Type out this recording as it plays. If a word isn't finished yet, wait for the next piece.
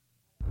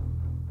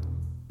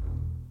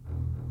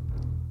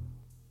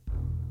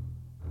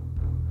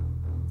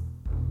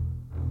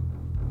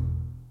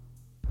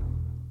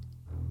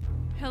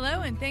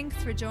Hello and thanks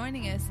for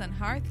joining us on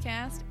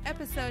Hearthcast,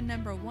 episode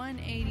number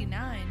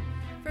 189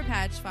 for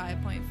patch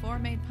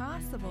 5.4 made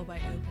possible by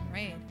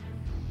OpenRaid.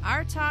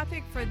 Our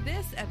topic for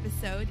this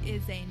episode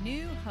is A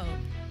New Hope.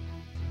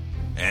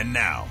 And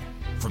now,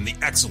 from the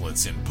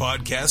Excellence in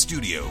Podcast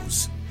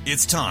Studios,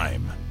 it's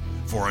time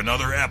for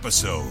another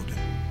episode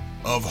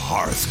of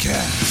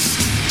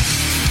Hearthcast.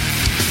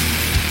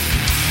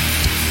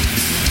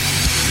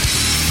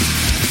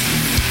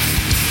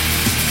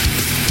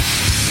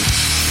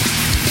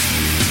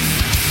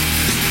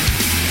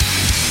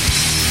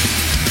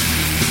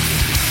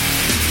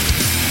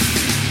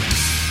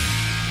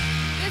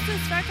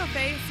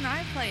 And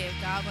I play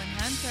a Goblin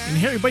Hunter. And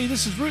hey everybody,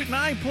 this is Root and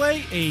I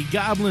play a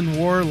Goblin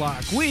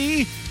Warlock.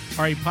 We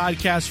are a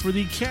podcast for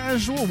the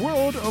casual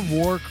World of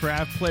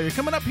Warcraft player.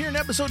 Coming up here in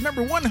episode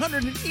number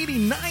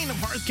 189 of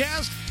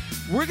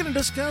Hearthcast, we're going to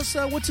discuss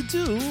what to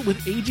do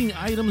with aging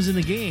items in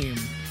the game.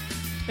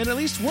 And at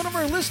least one of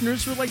our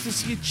listeners would like to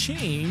see a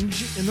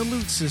change in the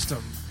loot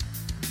system.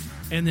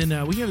 And then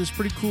we have this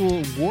pretty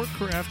cool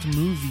Warcraft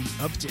movie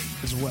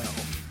update as well.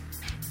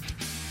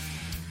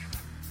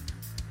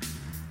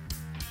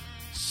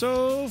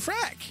 So,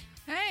 Frack.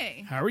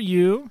 Hey. How are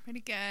you?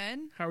 Pretty good.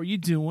 How are you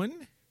doing?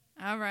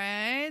 All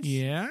right.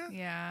 Yeah?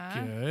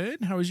 Yeah.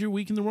 Good. How was your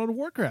week in the World of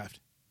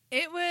Warcraft?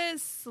 It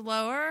was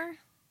slower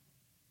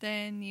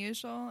than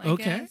usual, I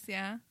Okay. guess.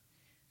 Yeah.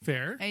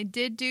 Fair. I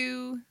did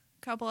do a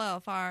couple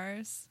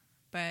LFRs,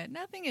 but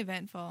nothing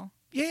eventful.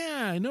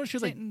 Yeah, I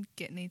noticed Didn't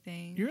get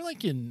anything. you're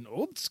like in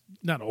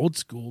not old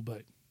school,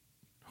 but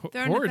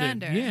Throne Horden.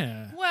 Defender.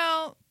 Yeah.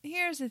 Well,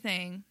 here's the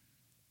thing.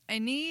 I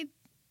need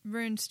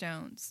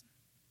runestones,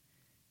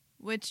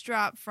 which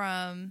drop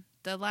from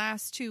the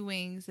last two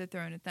wings of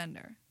Throne of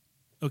Thunder.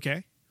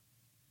 Okay.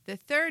 The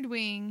third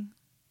wing,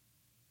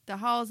 the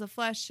Halls of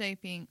Flesh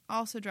shaping,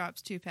 also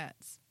drops 2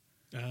 pets.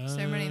 So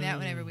I'm running that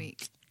one every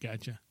week.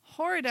 Gotcha.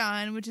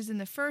 Horadon, which is in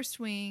the first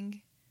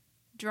wing,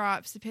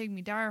 drops the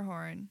Pygmy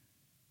Direhorn.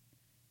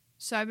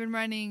 So I've been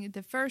running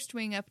the first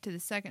wing up to the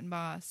second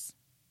boss.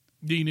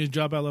 Do you need to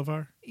drop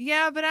LFR?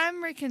 Yeah, but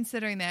I'm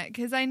reconsidering that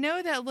because I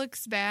know that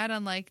looks bad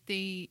on like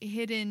the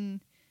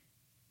hidden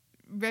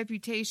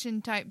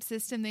reputation type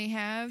system they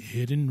have.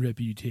 Hidden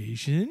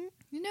reputation?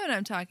 You know what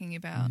I'm talking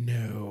about.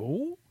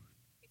 No.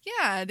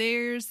 Yeah,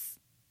 there's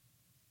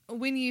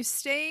when you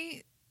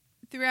stay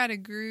throughout a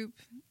group,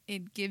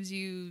 it gives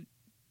you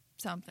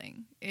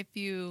something. If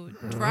you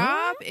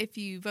drop, if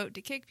you vote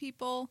to kick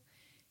people,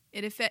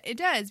 it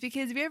does,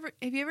 because have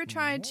you ever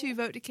tried to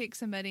vote to kick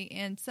somebody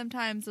and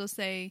sometimes they'll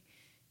say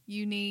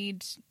you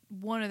need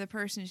one other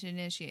person to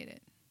initiate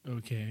it.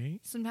 Okay.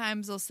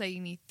 Sometimes they'll say you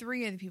need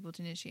 3 other people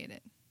to initiate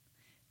it.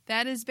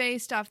 That is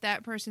based off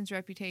that person's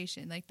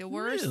reputation. Like the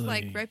worse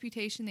Really?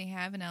 reputation they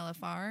have in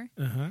LFR,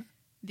 Uh-huh.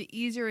 the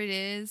easier it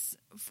is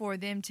for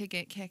them to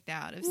get kicked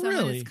out. If someone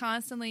Really? is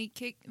constantly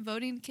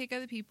voting to kick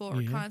other people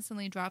or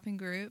constantly dropping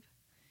group,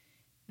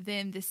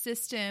 then the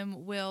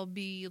system will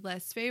be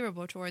less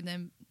favorable toward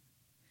them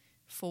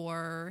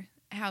for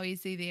how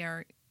easy they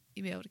are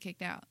to be able to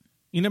kick out.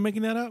 You're not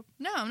making that up?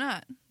 No, I'm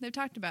not. They've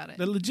talked about it.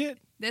 That legit?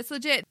 That's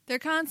legit. They're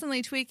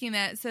constantly tweaking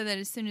that so that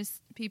as soon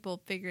as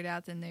people figure it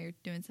out, then they're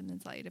doing something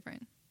slightly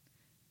different.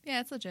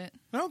 Yeah, it's legit.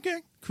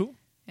 Okay, cool.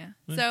 Yeah.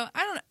 Yeah. So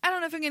I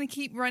don't know if I'm going to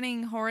keep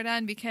running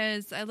Horadon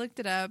because I looked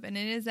it up and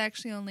it is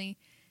actually only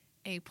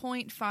a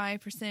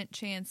 0.5%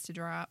 chance to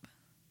drop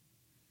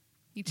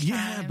each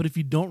Yeah, time. but if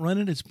you don't run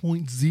it, it's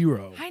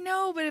 0.0. I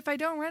know, but if I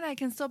don't run it, I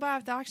can still buy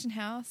off the auction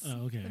house.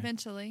 Oh, okay.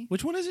 Eventually.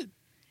 Which one is it?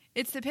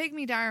 It's the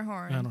Pygmy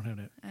Direhorn. I don't have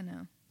that. I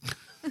know.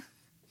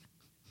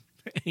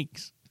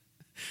 Thanks.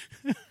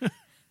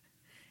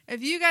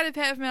 If you got a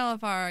pet from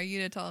LFR,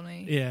 you'd have told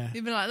me. Yeah.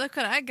 You'd be like, look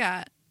what I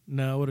got.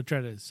 No, I would have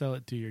tried to sell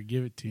it to you or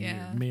give it to you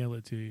Yeah. or mail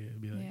it to you.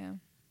 It'd be like, Yeah.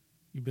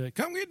 You'd be like,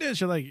 come get this.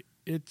 You're like,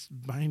 it's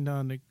bind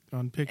on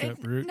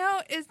pickup route.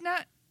 No, it's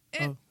not.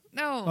 Oh.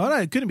 No. Oh, no,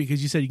 it couldn't be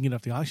because you said you can get it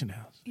off the auction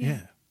house. Yeah.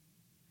 Yeah.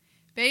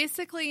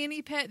 Basically,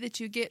 any pet that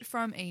you get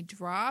from a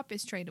drop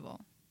is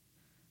tradable.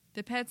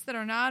 The pets that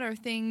are not are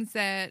things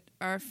that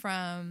are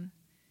from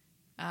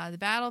the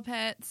battle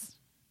pets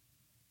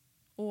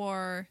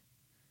or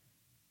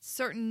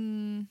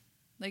certain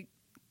like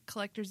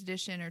collector's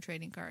edition or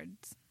trading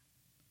cards.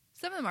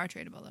 Some of them are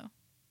tradable, though.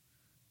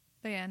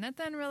 But yeah,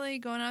 nothing really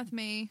going on with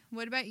me.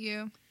 What about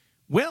you?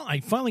 Well, I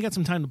finally got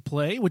some time to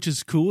play, which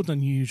is cool. It's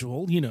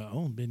unusual. You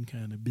know, been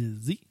kind of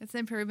busy. It's an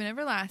improvement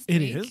over last It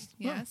week. is.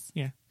 Yes.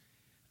 Well,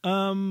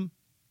 yeah.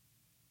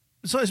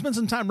 So I spent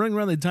some time running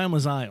around the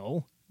Timeless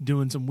Isle,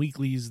 doing some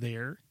weeklies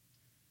there.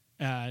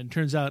 And it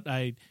turns out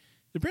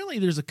apparently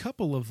there's a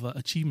couple of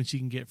achievements you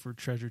can get for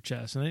treasure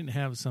chests, and I didn't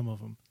have some of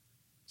them.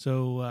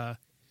 So,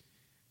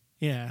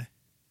 yeah.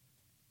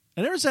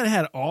 I never said I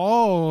had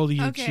all the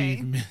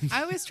achievements.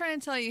 I was trying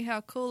to tell you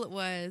how cool it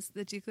was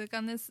that you click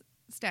on this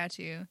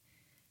statue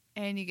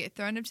and you get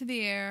thrown up to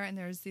the air and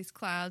there's these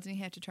clouds and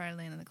you have to try to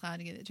land on the cloud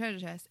to get the treasure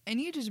chest.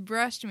 And you just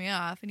brushed me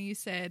off and you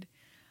said,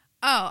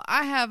 oh,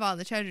 I have all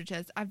the treasure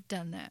chests. I've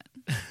done that.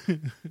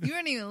 You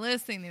weren't even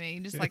listening to me.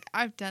 You're just like,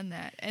 I've done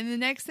that. And the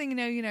next thing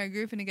you know,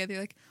 grouping together.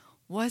 You're like,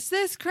 what's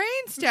this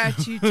crane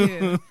statue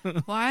do?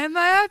 Why am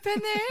I up in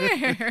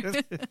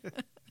the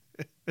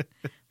air?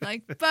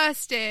 Like,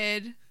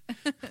 busted.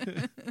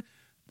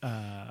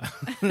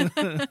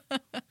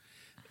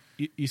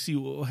 You see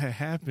what had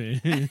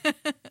happened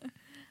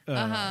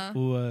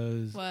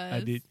was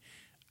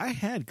I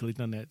had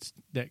clicked on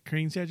that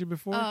crane statue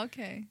before. Oh,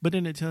 okay. But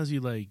then it tells you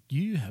like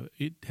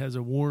it has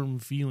a warm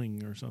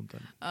feeling or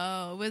something.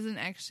 Oh, it wasn't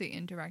actually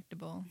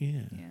interactable.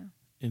 Yeah. Yeah.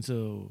 And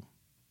so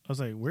I was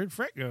like, where'd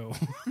Fred go?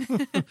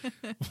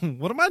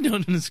 What am I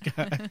doing in the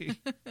sky?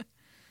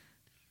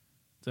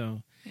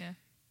 So yeah.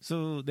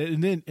 So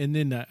and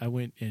then I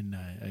went and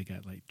I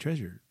got like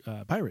treasure,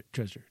 pirate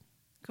treasure.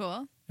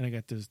 Cool. And I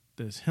got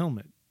this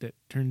helmet that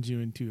turns you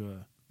into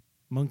a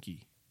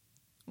monkey.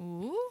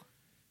 Ooh.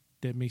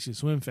 That makes you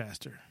swim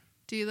faster.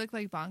 Do you look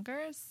like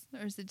Bonkers,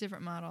 or is it a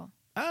different model?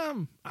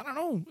 I don't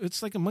know.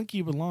 It's like a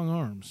monkey with long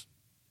arms,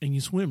 and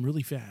you swim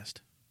really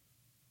fast.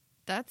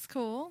 That's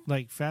cool.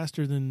 Like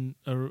faster than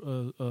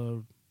a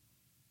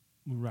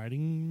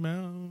riding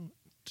mount.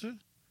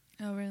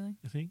 Oh, really?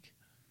 I think.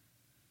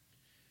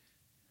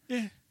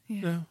 Yeah.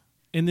 Yeah. No.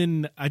 And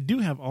then I do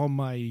have all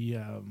my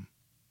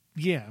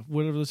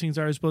whatever those things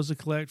are I was supposed to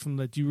collect from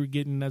that you were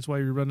getting. That's why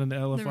you're running the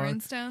LFR. The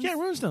runestones? Yeah,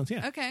 runestones,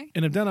 yeah. Okay.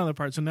 And I've done other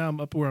parts, so now I'm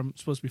up where I'm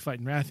supposed to be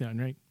fighting Rathian,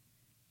 right?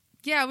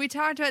 Yeah, we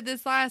talked about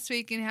this last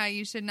week and how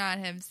you should not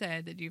have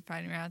said that you're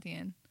fighting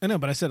Rathian. I know,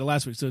 but I said it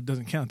last week, so it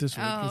doesn't count this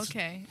week. Oh,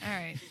 okay. All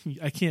right.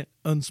 I can't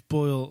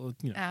unspoil,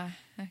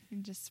 I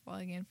can just spoil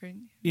again for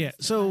Yeah,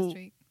 last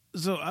week.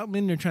 So I'm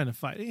in there trying to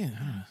fight. It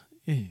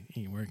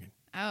ain't working.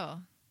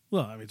 Oh,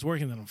 Well, I mean, it's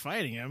working that I'm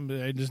fighting him,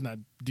 but I'm just not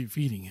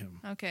defeating him.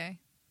 okay.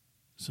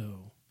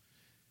 So,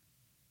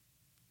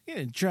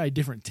 try a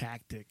different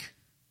tactic.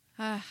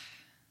 Ah.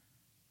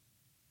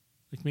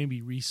 Like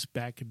maybe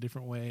respec a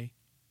different way.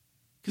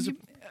 Because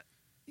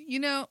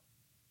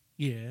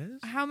yes,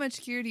 how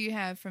much gear do you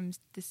have from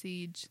the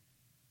siege?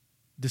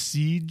 the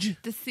siege,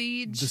 The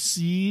siege. the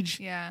siege.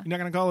 Yeah. You're not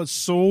gonna call it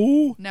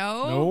so?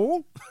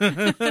 No. No.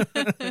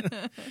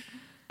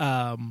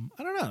 I don't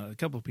know. A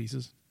couple of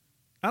pieces.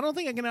 I don't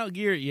think I can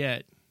outgear it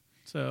yet.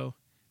 So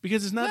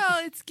because it's not.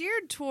 Well, it's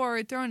geared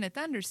toward throwing at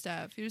thunder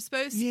stuff. You're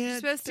supposed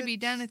to be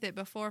done with it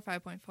before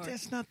 5.4.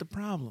 That's not the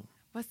problem.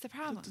 What's the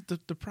problem?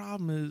 The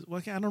problem is,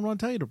 well, I don't want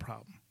to tell you the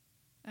problem.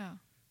 Oh,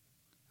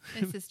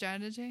 it's the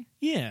strategy.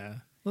 Yeah,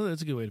 well,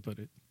 that's a good way to put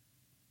it.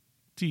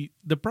 See,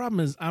 the problem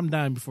is I'm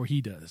dying before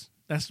he does.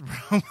 That's the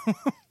problem.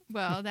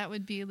 Well, that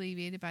would be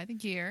alleviated by the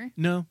gear.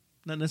 No,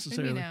 not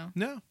necessarily. Maybe no.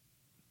 No,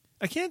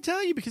 I can't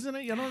tell you because then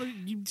I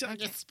don't. You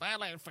just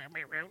spoil it for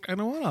me. I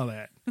don't want all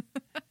that.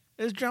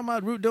 This drama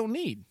root don't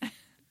need.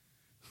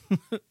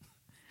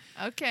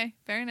 Okay,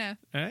 fair enough.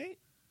 All right.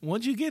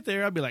 Once you get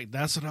there, I'll be like,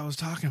 "That's what I was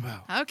talking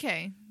about."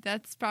 Okay,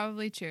 that's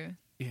probably true.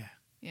 Yeah.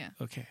 Yeah.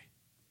 Okay.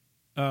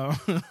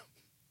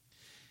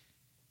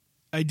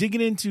 I did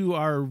get into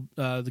our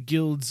the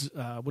guild's.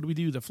 What do we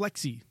do? The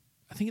flexi.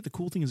 I think the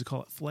cool thing is to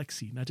call it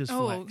flexi, not just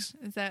flex.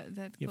 Is that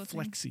Yeah, cool thing?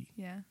 flexi.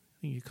 Yeah.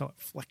 I think you call it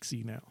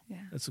flexi now.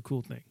 Yeah. That's a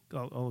cool thing.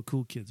 All the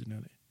cool kids are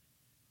doing it.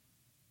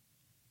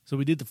 So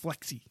we did the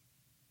flexi.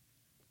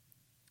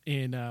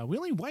 And we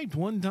only wiped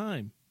one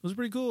time. It was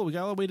pretty cool. We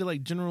got all the way to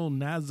like General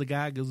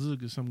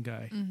Nazagagazug or some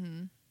guy.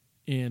 Mm-hmm.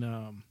 And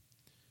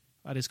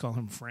I just call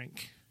him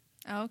Frank.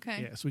 Oh,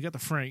 okay. Yeah, so we got the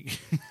Frank.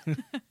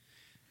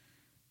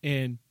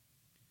 And,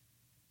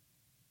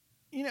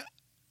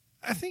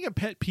 I think a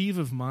pet peeve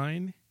of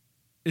mine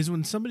is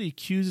when somebody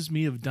accuses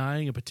me of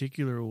dying a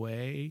particular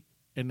way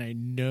and I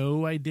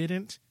know I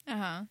didn't.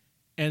 Uh-huh.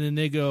 And then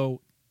they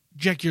go,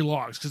 check your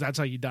logs because that's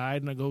how you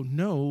died. And I go,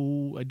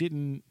 no, I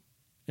didn't.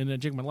 And then I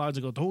check my logs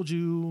and go, told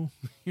you.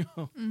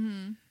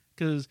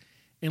 Because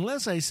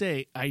unless I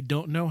say I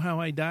don't know how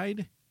I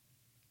died,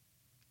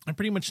 I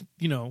pretty much,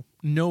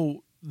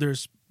 know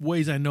there's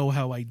ways I know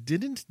how I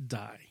didn't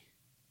die.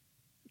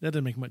 That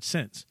doesn't make much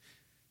sense.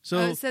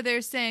 So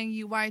they're saying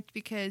you wiped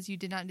because you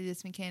did not do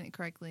this mechanic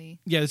correctly.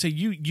 Yeah, they say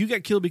you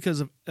got killed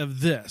because of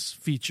this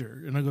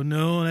feature. And I go,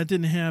 no, that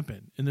didn't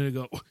happen. And then they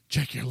go,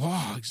 check your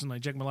logs. And I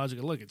check my logs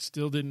and go, look, it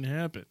still didn't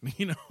happen.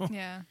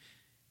 Yeah.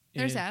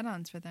 There's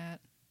add-ons for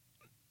that.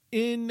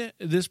 In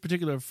this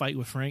particular fight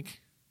with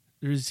Frank,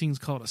 there's things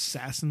called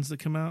assassins that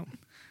come out.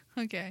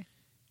 Okay.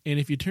 And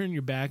if you turn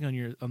your back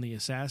on the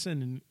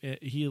assassin,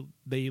 and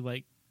they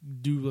like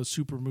do a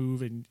super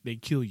move and they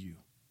kill you.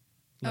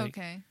 Like,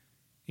 okay.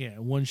 Yeah,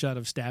 one shot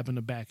of stab in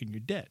the back and you're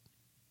dead.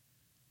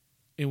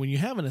 And when you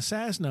have an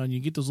assassin on,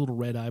 you get those little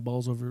red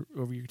eyeballs over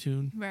your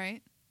tune.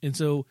 Right. And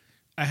so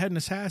I had an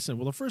assassin.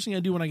 Well, the first thing I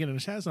do when I get an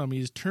assassin on me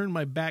is turn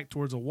my back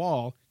towards a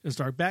wall and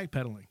start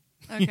backpedaling.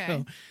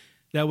 Okay.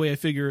 That way I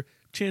figure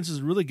chances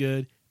are really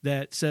good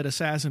that said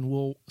assassin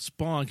will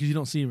spawn because you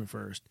don't see him at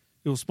first.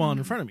 It will spawn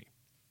in front of me.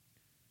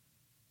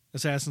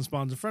 Assassin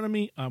spawns in front of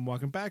me. I'm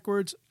walking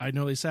backwards. I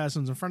know the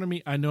assassin's in front of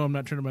me. I know I'm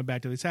not turning my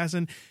back to the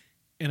assassin,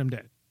 and I'm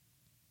dead.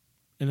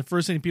 And the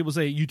first thing people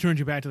say, you turned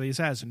your back to the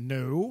assassin.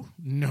 No,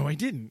 I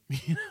didn't.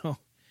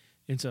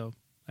 And so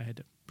I had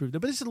to prove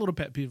that. But it's a little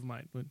pet peeve of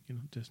mine. But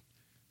just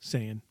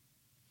saying.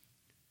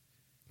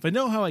 If I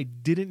know how I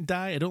didn't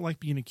die, I don't like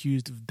being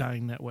accused of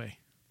dying that way.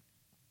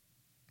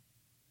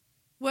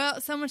 Well,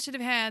 someone should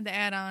have had the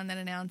add-on that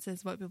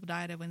announces what people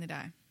died of when they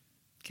die.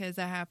 Because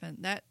that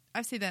happened.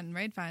 I've seen that in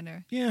Raid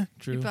Finder. Yeah,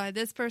 true. People like,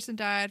 this person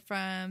died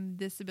from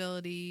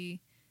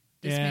disability,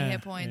 this many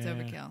hit points,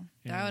 overkill.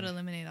 That would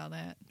eliminate all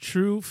that.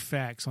 True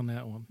facts on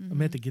that one. I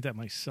meant to get that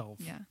myself.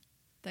 Yeah.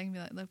 They can be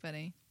like, look,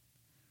 buddy,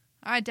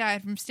 I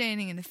died from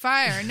standing in the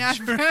fire, not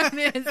from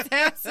the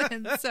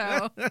assassin,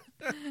 so.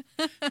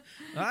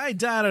 I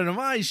died out of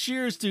my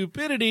sheer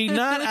stupidity,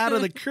 not out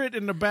of the crit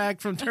in the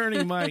back from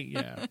turning my...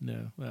 Yeah,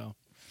 no, well...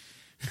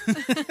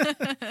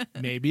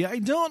 Maybe I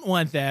don't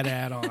want that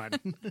add-on.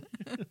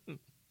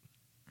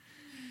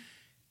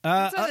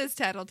 Some of those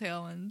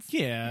tattletale ones.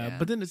 Yeah,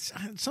 but then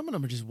some of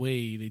them are just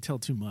they tell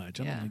too much.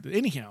 I don't like that.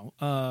 Anyhow,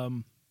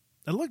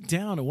 I looked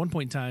down at one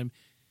point in time,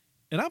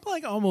 and I'm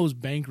like almost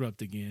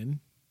bankrupt again.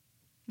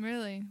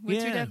 Really?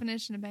 What's your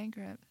definition of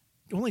bankrupt?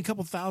 Only a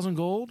couple thousand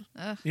gold.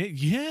 Ugh.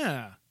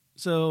 Yeah.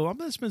 So I'm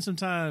going to spend some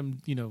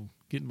time,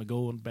 getting my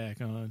gold back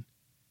on.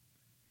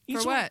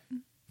 For what?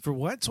 For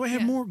what? So I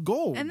have more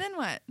gold. And then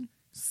what?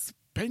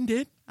 Spend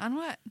it. On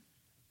what?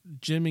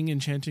 Gemming,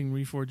 enchanting,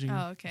 reforging.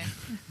 Oh, okay.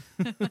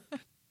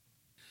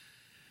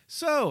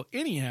 So,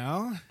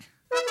 anyhow,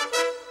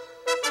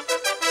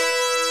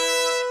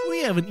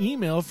 we have an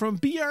email from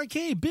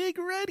BRK, Big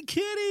Red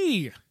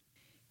Kitty.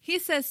 He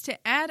says to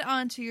add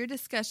on to your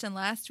discussion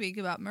last week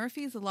about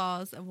Murphy's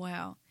Laws of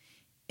WoW,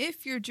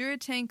 if your Druid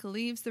tank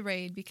leaves the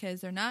raid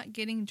because they're not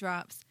getting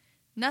drops,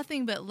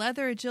 nothing but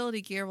leather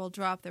agility gear will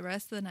drop the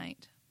rest of the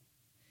night.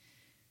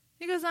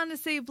 He goes on to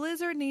say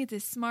Blizzard needs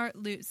a smart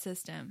loot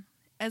system.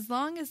 As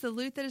long as the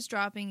loot that is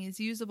dropping is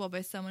usable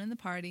by someone in the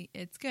party,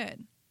 it's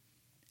good.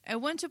 I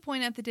want to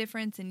point out the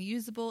difference in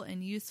usable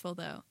and useful,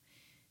 though.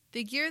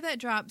 The gear that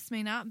drops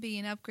may not be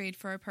an upgrade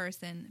for a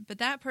person, but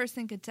that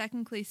person could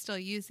technically still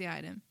use the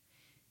item.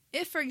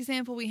 If, for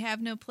example, we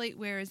have no plate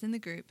wearers in the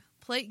group,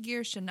 plate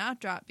gear should not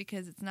drop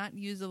because it's not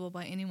usable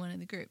by anyone in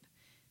the group.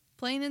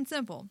 Plain and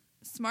simple.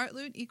 Smart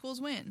loot equals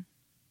win.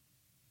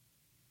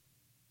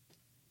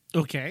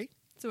 Okay.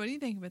 So what do you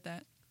think about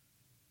that?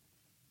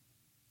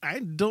 I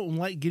don't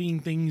like getting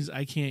things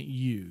I can't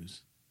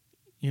use.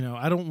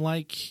 I don't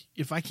like,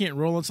 if I can't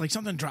roll, it's like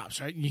something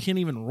drops, right? You can't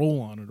even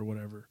roll on it or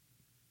whatever.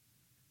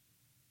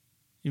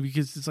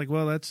 Because it's like,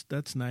 well,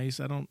 that's nice.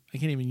 I can't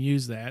even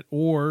use that.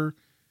 Or,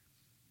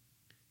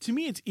 to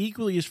me, it's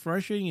equally as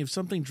frustrating if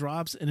something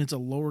drops and it's a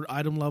lower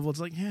item level. It's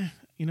like,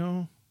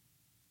 don't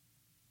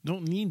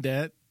need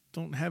that.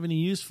 Don't have any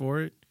use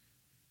for it.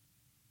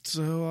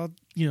 So,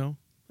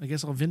 I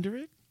guess I'll vendor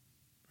it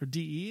or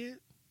DE it.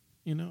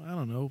 I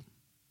don't know.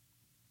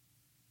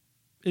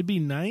 It'd be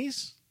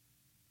nice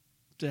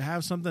to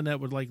have something that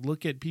would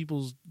look at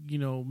people's,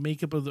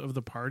 makeup of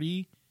the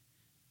party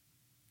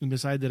and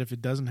decide that if it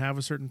doesn't have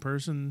a certain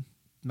person,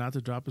 not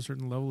to drop a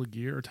certain level of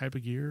gear or type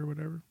of gear or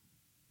whatever.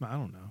 I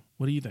don't know.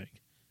 What do you think?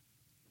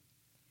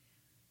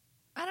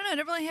 I don't know. I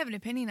don't really have an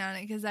opinion on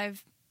it because I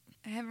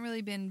haven't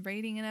really been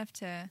raiding enough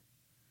to,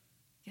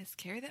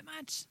 care that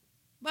much.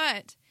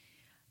 But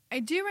I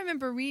do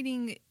remember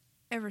reading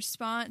a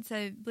response.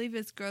 I believe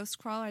it's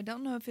Ghostcrawler. I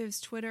don't know if it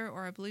was Twitter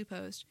or a Blue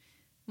Post.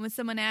 When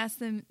someone asked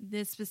them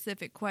this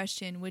specific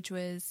question, which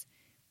was,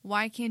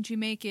 why can't you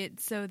make it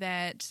so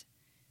that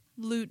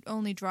loot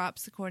only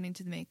drops according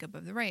to the makeup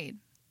of the raid?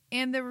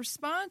 And the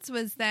response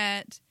was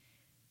that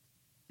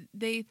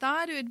they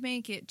thought it would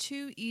make it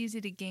too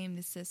easy to game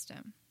the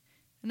system.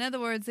 In other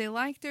words, they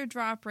like their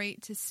drop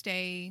rate to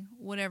stay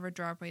whatever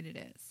drop rate it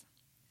is.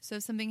 So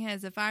if something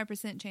has a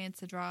 5% chance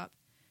to drop,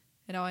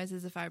 it always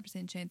has a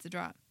 5% chance to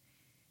drop.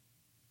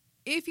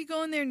 If you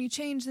go in there and you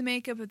change the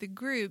makeup of the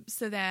group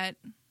so that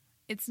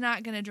it's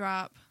not going to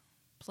drop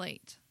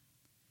plate,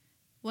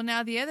 well,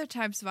 now the other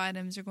types of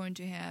items are going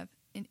to have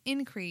an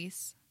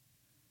increase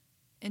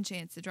in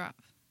chance to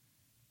drop.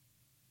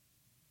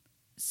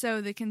 So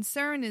the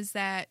concern is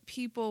that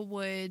people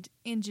would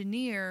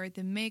engineer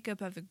the makeup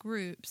of the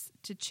groups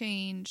to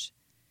change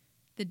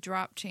the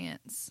drop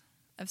chance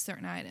of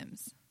certain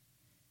items.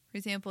 For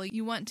example,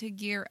 you want to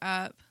gear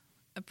up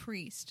a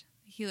priest,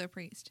 a healer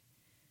priest.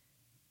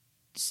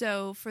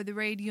 So for the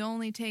raid, you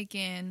only take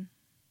in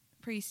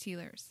priest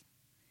healers.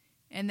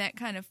 And that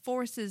kind of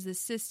forces the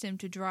system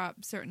to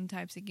drop certain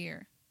types of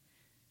gear.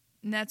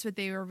 And that's what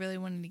they were really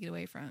wanting to get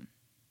away from.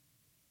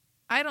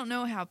 I don't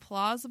know how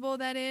plausible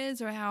that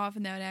is or how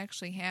often that would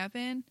actually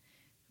happen,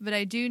 but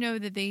I do know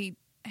that they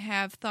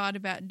have thought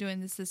about doing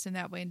the system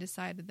that way and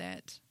decided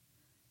that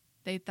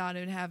they thought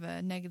it would have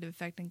a negative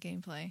effect on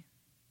gameplay.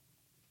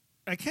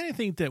 I kind of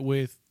think that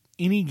with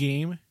any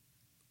game,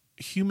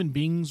 human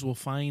beings will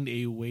find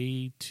a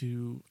way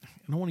to,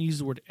 I don't want to use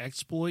the word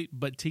exploit,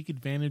 but take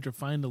advantage or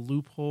find a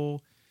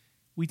loophole.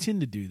 We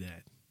tend to do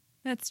that.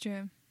 That's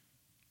true.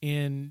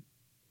 And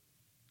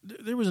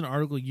there was an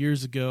article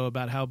years ago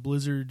about how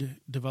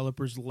Blizzard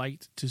developers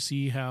liked to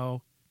see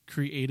how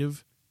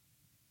creative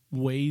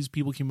ways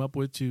people came up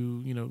with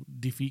to,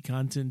 defeat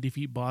content,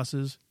 defeat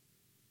bosses.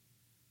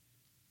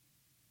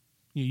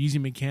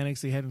 using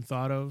mechanics they hadn't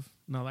thought of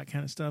and all that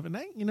kind of stuff. And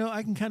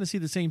I can kind of see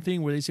the same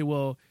thing where they say,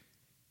 well,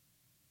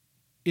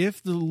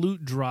 if the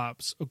loot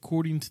drops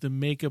according to the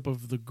makeup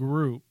of the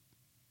group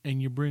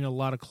and you bring a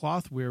lot of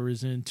cloth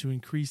wearers in to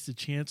increase the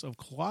chance of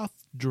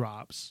cloth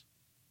drops,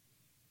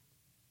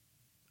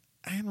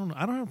 I don't know.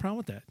 I don't have a problem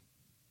with that.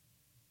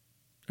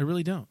 I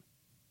really don't.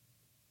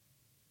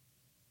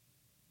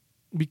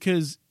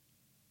 Because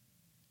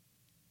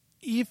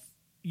if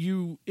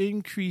you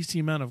increase the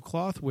amount of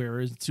cloth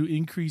wearers to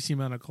increase the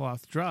amount of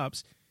cloth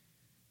drops,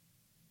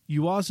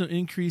 you also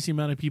increase the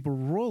amount of people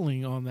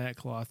rolling on that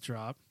cloth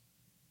drop,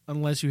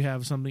 unless you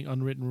have something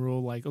unwritten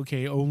rule like,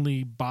 okay,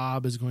 only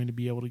Bob is going to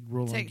be able to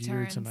roll on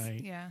gear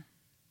tonight. Yeah.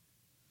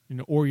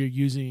 Or you're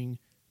using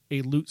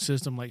a loot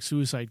system like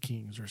Suicide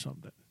Kings or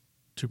something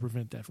to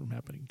prevent that from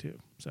happening too.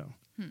 So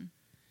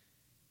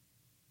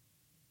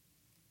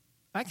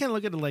I kind of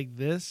look at it like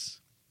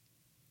this.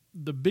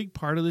 The big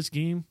part of this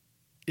game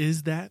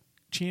is that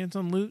chance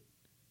on loot,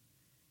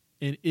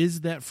 and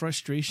is that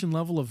frustration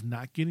level of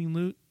not getting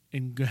loot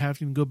and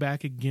having to go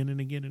back again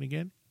and again and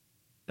again.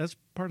 That's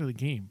part of the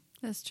game.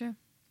 That's true.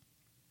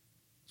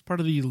 It's part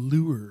of the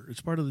allure.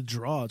 It's part of the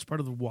draw. It's part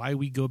of the why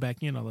we go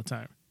back in all the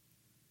time.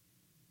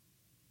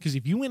 Because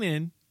if you went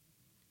in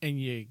and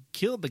you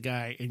killed the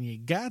guy and you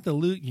got the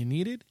loot you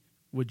needed,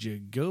 would you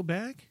go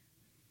back?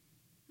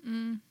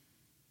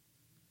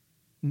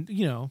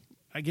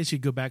 I guess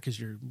you'd go back because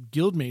your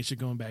guildmates are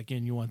going back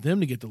in. You want them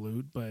to get the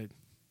loot, but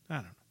I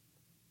don't know.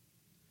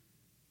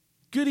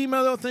 Good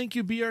email, though. Thank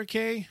you,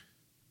 BRK.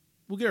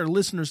 We'll get our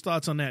listeners'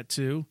 thoughts on that,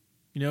 too.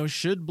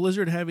 Should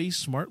Blizzard have a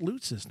smart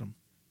loot system?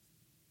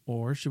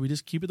 Or should we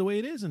just keep it the way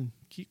it is and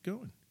keep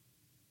going?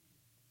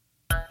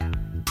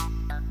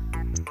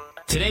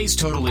 Today's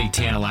totally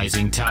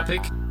tantalizing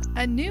topic.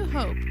 A New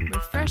Hope,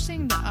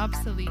 refreshing the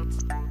obsolete.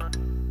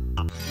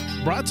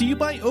 Brought to you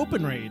by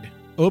OpenRaid.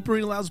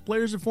 OpenRaid allows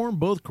players to form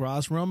both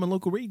cross-realm and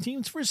local raid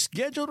teams for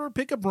scheduled or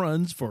pickup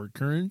runs for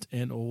current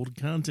and old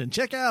content.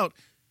 Check out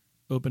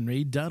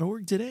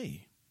openraid.org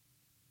today.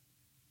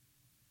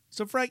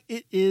 So, Frank,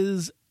 it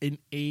is an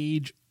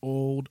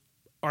age-old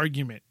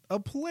argument, a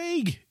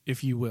plague,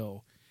 if you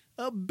will,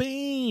 a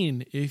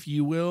bane, if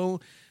you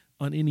will,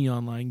 on any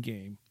online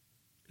game.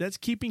 That's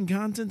keeping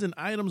content and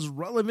items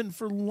relevant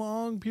for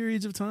long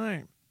periods of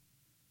time.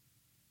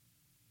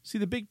 See,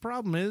 the big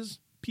problem is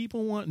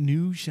people want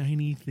new,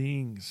 shiny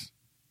things.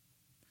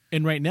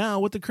 And right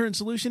now, what the current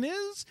solution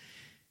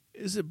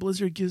is that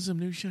Blizzard gives them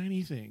new,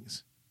 shiny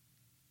things.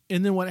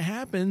 And then what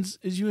happens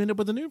is you end up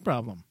with a new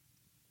problem.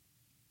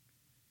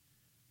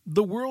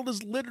 The world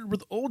is littered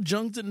with old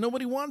junk that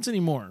nobody wants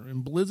anymore,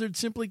 and Blizzard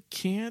simply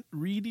can't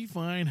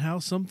redefine how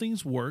some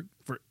things work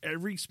for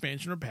every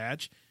expansion or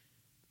patch,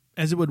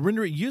 as it would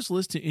render it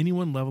useless to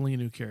anyone leveling a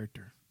new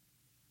character.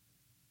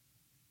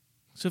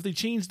 So if they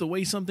change the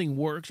way something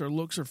works or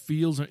looks or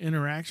feels or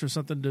interacts or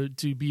something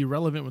to be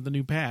relevant with the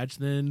new patch,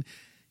 then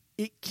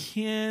it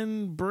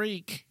can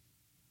break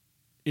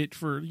it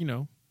for,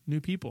 new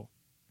people.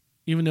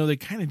 Even though they're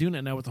kind of doing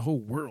it now with the whole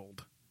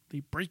world. They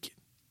break it.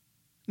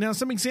 Now,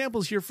 some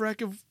examples here,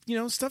 Freck, of,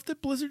 stuff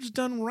that Blizzard's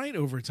done right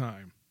over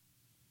time.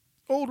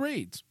 Old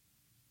raids.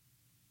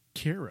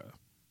 Kara,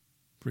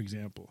 for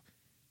example.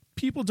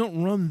 People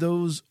don't run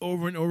those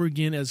over and over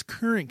again as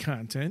current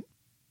content.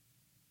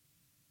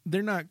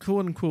 They're not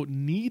quote-unquote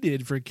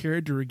needed for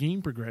character or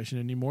game progression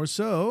anymore,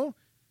 so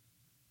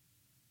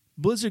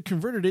Blizzard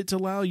converted it to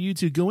allow you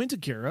to go into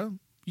Kara.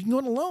 You can go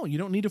in alone. You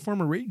don't need to form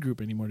a raid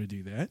group anymore to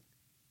do that.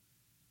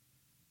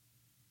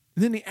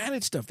 And then they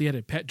added stuff. They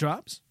added pet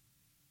drops,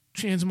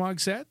 transmog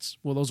sets.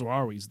 Well, those were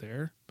always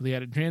there, but they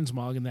added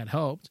transmog, and that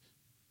helped.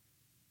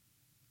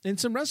 And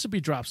some recipe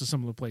drops to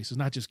some of the places,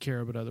 not just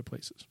Kara, but other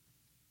places.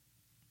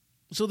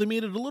 So they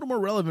made it a little more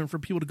relevant for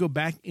people to go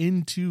back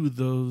into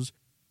those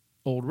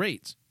old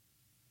raids.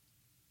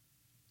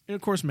 And,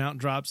 of course, mount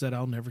drops that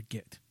I'll never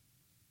get.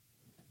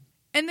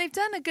 And they've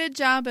done a good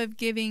job of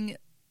giving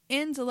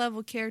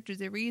end-level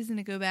characters a reason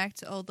to go back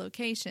to old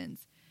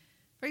locations.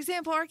 For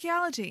example,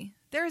 archaeology.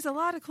 There's a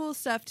lot of cool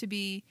stuff to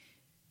be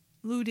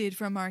looted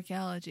from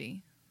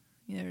archaeology.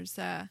 There's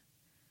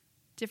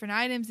different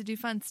items that do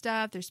fun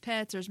stuff. There's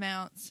pets. There's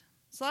mounts.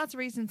 So lots of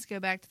reasons to go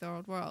back to the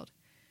old world.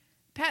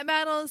 Pet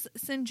battles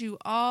send you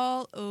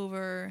all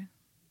over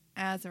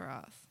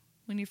Azeroth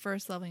when you're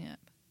first leveling up.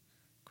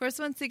 Of course,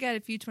 once they get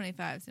a few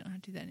 25s, you don't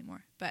have to do that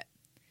anymore. But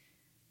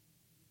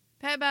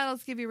pet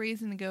battles give you a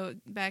reason to go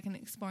back and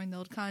exploring the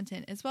old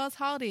content, as well as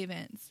holiday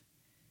events.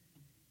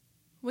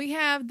 We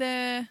have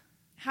the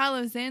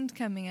Hallow's End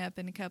coming up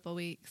in a couple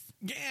weeks.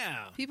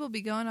 Yeah. People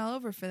be going all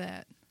over for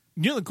that.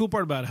 The cool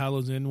part about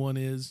Hallow's End one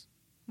is...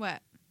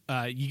 What?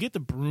 You get the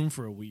broom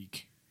for a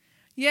week.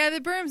 Yeah,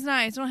 the broom's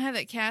nice. Don't have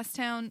that cast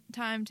town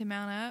time to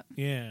mount up.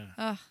 Yeah.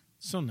 Ugh.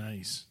 So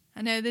nice.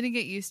 I know. Then you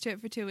get used to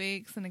it for 2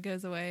 weeks and it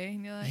goes away.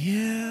 And you're like,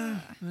 yeah,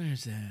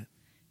 there's that.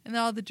 And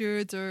then all the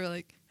druids are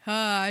like,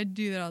 I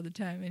do that all the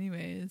time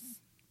anyways.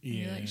 And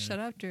Yeah. you're like, shut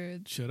up,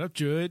 druid. Shut up,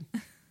 druid.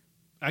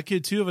 I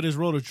could too if I just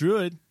rolled a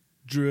druid.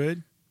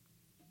 Druid.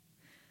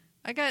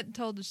 I got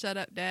told to shut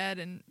up, Dad,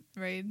 and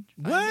Raid.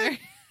 What?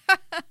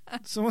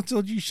 Someone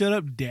told you shut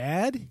up,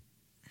 Dad?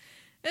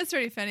 That's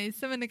pretty funny.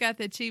 Someone got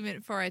the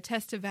achievement for a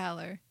test of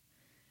valor,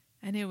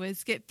 and it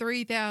was get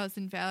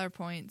 3,000 valor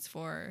points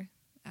for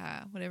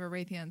whatever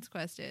Raytheon's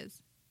quest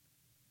is.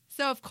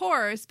 So, of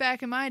course,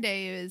 back in my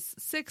day, it was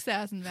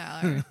 6,000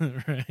 valor.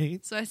 Right.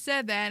 So I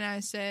said that, and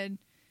I said,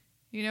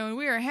 and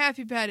we were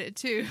happy about it,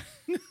 too.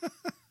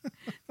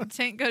 The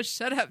tank goes,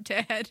 shut up,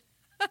 Dad.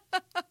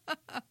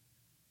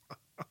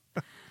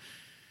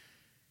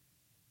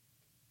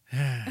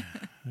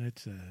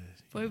 It's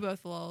We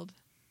both lulled.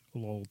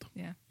 old.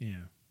 Yeah.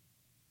 Yeah.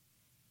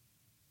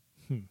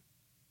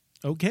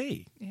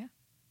 Okay. Yeah.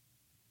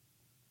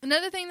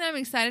 Another thing that I'm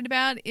excited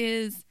about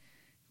is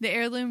the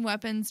heirloom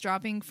weapons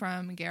dropping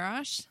from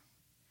Garrosh.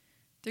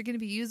 They're going to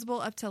be usable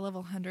up to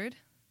level 100.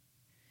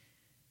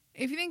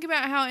 If you think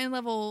about how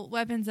in-level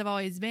weapons have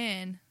always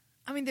been,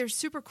 I mean, they're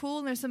super cool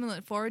and they're something to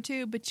look forward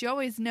to, but you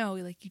always know,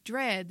 you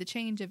dread the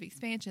change of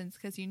expansions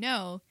because you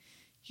know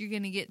you're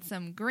going to get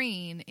some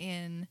green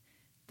in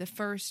the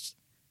first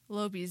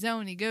lobby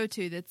zone you go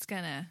to that's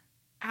going to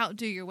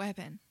outdo your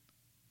weapon.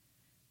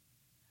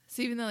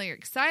 So even though you're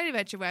excited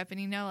about your weapon,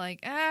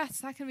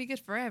 it's not going to be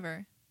good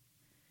forever.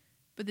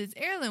 But these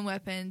heirloom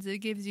weapons, it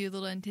gives you a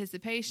little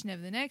anticipation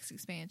of the next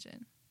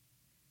expansion.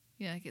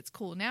 It's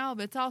cool now,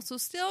 but it's also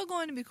still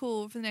going to be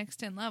cool for the next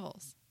 10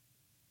 levels.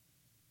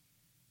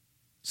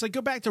 So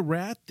go back to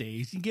Wrath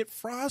days, you get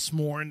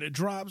Frostmourne that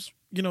drops,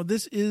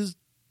 this is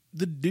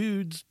the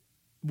dude's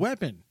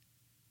weapon.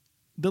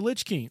 The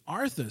Lich King,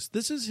 Arthas,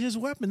 this is his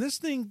weapon. This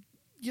thing,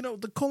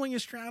 the Culling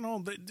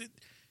Stronghold.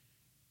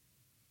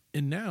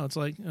 And now it's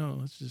like, oh,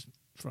 it's just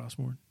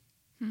Frostmourne.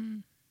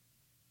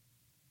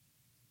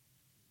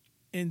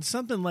 And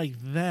something like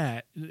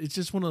that, it's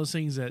just one of those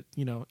things that,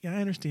 I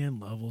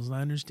understand levels and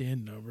I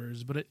understand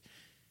numbers, but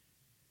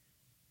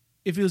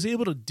if it was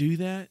able to do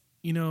that,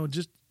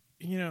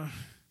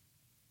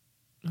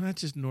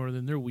 that's just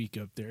Northern. They're weak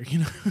up there,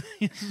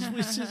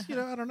 It's just,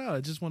 I don't know.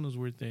 It's just one of those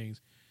weird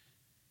things.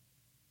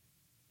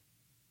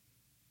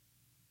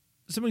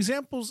 Some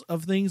examples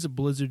of things that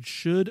Blizzard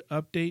should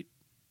update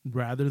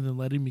rather than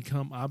letting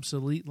become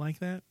obsolete like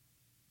that.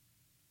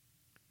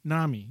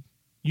 Nami.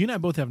 You and I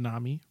both have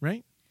Nami,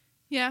 right?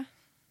 Yeah.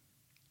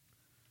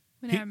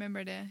 When I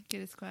remember to get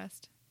his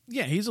quest.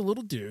 Yeah, he's a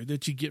little dude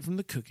that you get from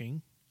the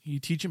cooking. You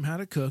teach him how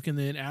to cook, and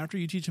then after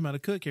you teach him how to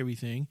cook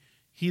everything,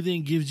 he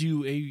then gives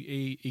you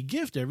a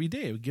gift every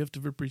day, a gift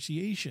of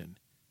appreciation.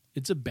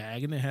 It's a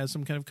bag, and it has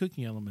some kind of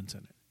cooking elements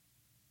in it.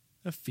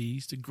 A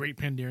feast, a great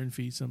Pandaren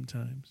feast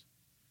sometimes.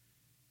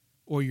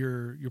 Or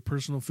your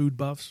personal food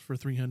buffs for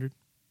 300.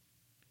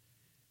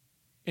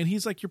 And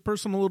he's like your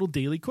personal little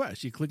daily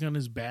quest. You click on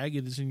his bag,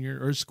 it is in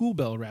or school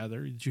bell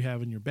rather, that you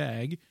have in your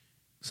bag.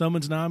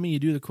 Summons Nami, you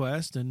do the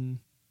quest, and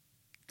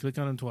click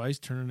on him twice,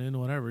 turn it in,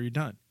 whatever, you're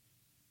done.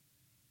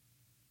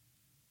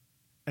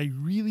 I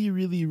really,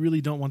 really,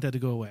 really don't want that to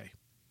go away.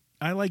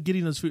 I like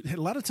getting those food. A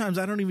lot of times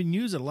I don't even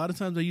use it. A lot of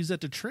times I use that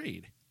to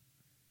trade.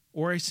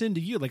 Or I send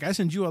to you. Like I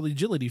send you all the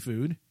agility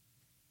food.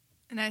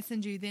 And I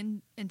send you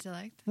the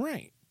intellect.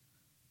 Right.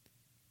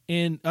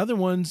 And other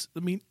ones,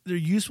 I mean, they're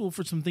useful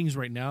for some things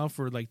right now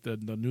for like the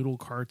noodle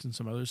carts and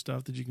some other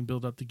stuff that you can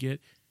build up to get.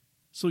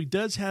 So he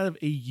does have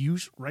a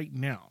use right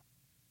now.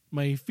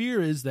 My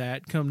fear is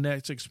that come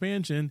next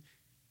expansion,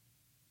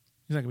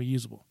 he's not going to be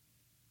usable.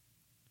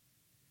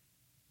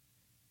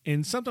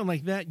 And something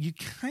like that, you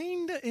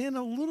kind of, in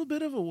a little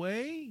bit of a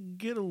way,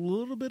 get a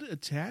little bit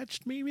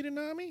attached maybe to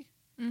Nami.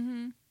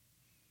 Mm-hmm.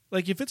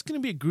 Like if it's going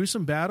to be a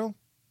gruesome battle,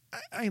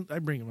 I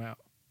bring him out.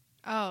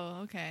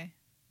 Oh, okay.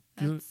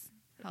 That's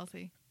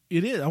healthy.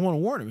 It is. I want to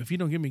warn him. If you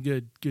don't give me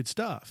good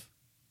stuff,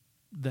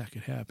 that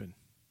could happen.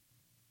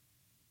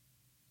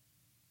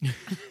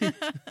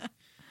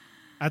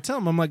 I tell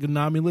him, I'm like,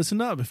 Nami, listen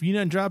up. If you're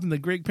not dropping the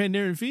Great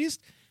Pandaren Feast,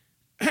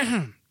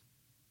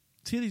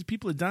 see these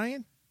people are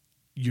dying?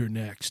 You're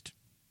next.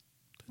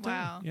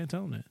 Wow. Yeah,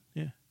 tell him that.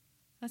 Yeah.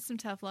 That's some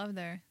tough love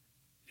there.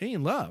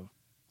 Ain't love.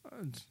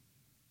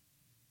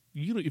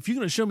 If you're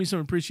going to show me some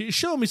appreciation,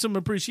 show me some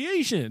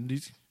appreciation.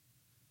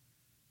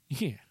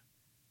 Yeah.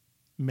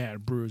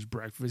 Mad Brewer's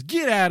Breakfast.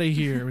 Get out of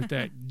here with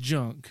that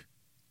junk.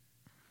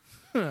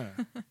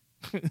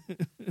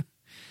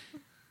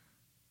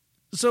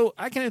 So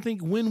I kind of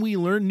think when we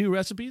learn new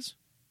recipes,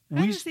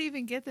 How does he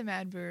even get the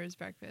Mad Brewer's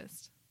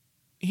Breakfast?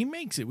 He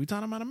makes it. We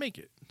taught him how to make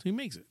it. So he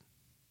makes it.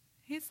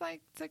 He's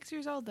like 6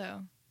 years old,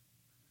 though.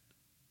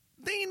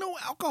 They ain't no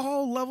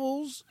alcohol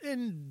levels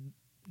and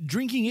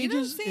drinking You don't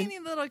ages. see any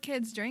little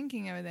kids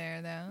drinking over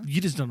there, though. You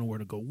just don't know where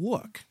to go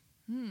look.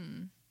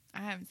 I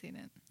haven't seen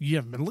it. You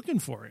haven't been looking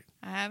for it.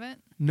 I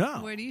haven't?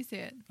 No. Where do you see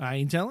it? I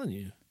ain't telling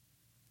you.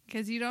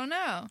 Because you don't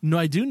know. No,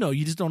 I do know.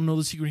 You just don't know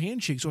the secret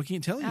handshake, so I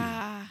can't tell you.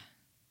 I'm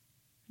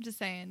just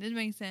saying. It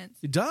makes sense.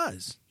 It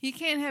does. He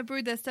can't have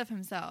brewed that stuff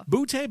himself.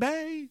 Booty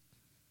Bay.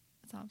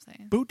 That's all I'm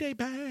saying. Booty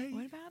Bay.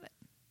 What about it?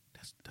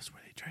 That's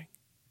where they drink.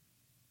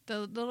 The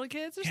little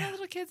kids? There's no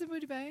little kids in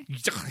Booty Bay.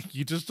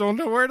 You just don't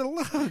know where to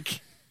look.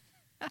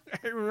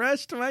 I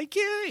rushed my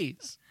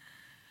keys.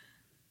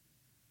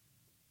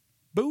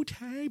 Bow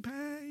tie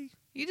pie.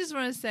 You just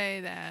want to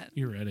say that.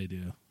 You're right, I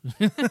do.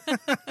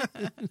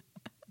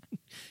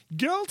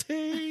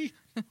 Guilty.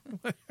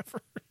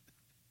 Whatever.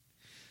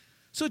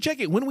 So check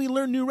it. When we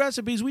learn new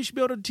recipes, we should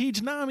be able to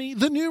teach Nami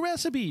the new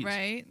recipes.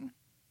 Right.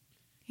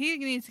 He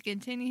needs to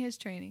continue his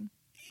training.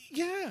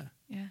 Yeah.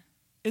 Yeah.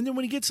 And then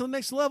when he gets to the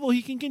next level,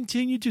 he can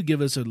continue to give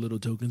us a little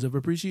tokens of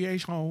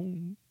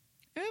appreciation.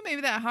 It wouldn't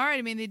be that hard.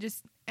 I mean, they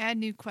just add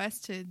new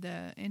quests to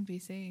the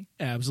NPC.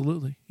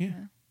 Absolutely. Yeah.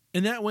 Yeah.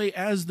 And that way,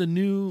 as the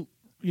new,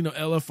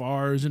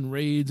 LFRs and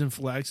raids and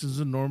flexes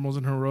and normals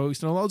and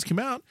heroics and all those come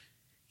out,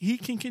 he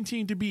can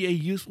continue to be a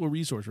useful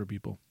resource for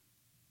people.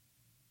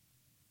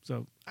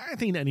 So I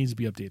think that needs to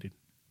be updated.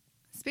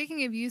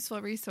 Speaking of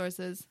useful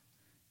resources,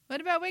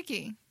 what about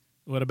Wiki?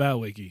 What about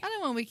Wiki? I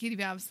don't want Wiki to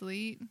be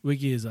obsolete.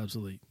 Wiki is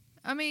obsolete.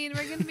 I mean,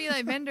 we're going to be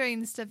like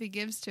vendoring the stuff he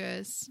gives to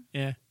us.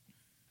 Yeah.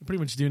 I pretty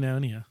much do now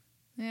anyhow.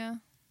 Yeah.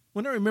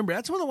 When I remember,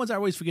 that's one of the ones I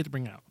always forget to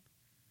bring out.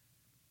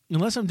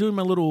 Unless I'm doing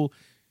my little,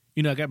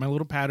 I got my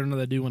little pattern that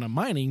I do when I'm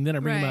mining, then I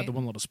bring them out Right. to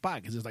one little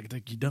spot because it's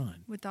like you're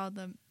done. With all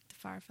the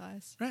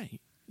fireflies. Right.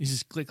 You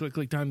just click, click,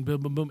 click, time,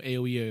 boom, boom, boom,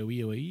 AoE,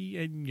 AoE,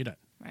 AoE, and you're done.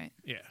 Right.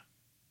 Yeah.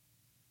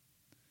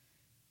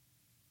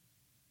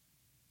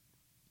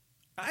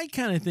 I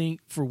kind of think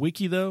for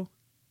Wiki, though,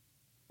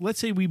 let's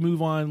say we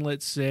move on,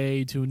 let's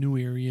say, to a new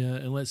area,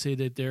 and let's say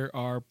that there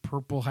are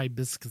purple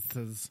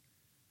hibiscuses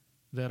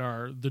that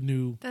are the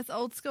new... That's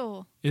old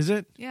school. Is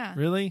it? Yeah.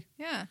 Really?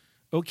 Yeah.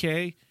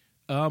 Okay.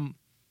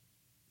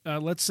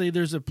 Let's say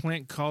there's a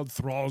plant called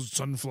Thrall's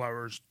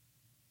Sunflowers.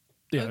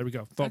 Yeah, there we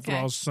go. Okay.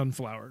 Thrall's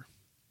Sunflower.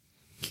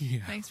 Yeah.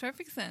 Makes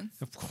perfect sense.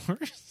 Of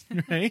course,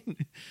 right?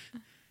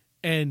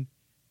 And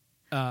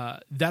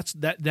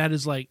that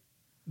is like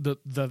the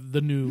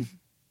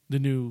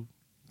new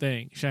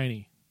thing,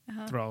 shiny.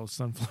 Thrall's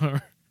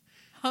Sunflower.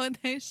 Oh,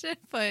 they should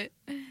put...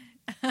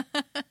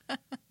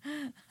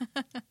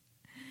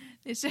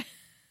 they should...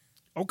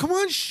 Oh, come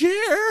on,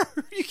 share!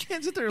 You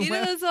can't sit there and You know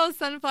laugh. those little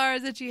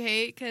sunflowers that you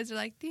hate because they're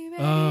like, "Dee,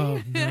 baby."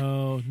 Oh,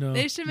 no.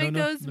 They should make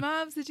No, those no.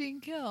 mobs that you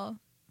can kill.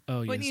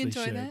 Oh, Wouldn't yes, you they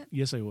enjoy should. that?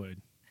 Yes, I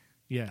would.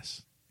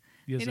 Yes.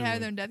 Yes, You'd I have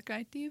would. them death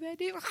cry, "Dee,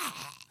 baby."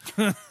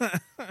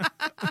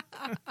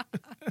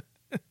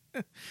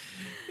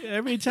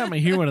 Every time I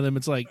hear one of them,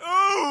 it's like,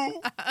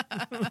 oh!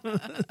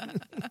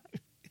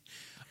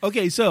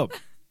 Okay, so,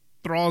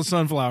 Thrall's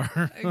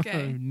Sunflower. Okay. I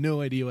have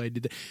no idea why I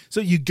did that. So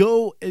you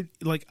go,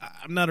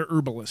 I'm not an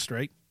herbalist,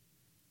 right?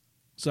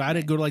 So I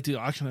didn't go to the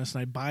auction house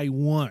and I buy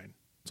one.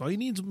 So all you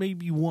need is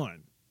maybe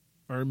one.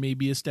 Or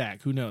maybe a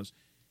stack, who knows.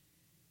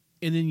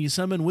 And then you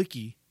summon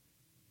Wiki,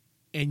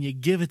 and you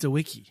give it to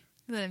Wiki.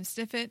 Let him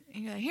sniff it,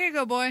 and you're like, "Here you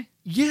go, boy."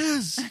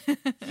 Yes.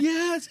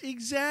 Yes,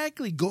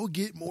 exactly. Go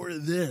get more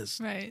of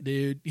this. Right.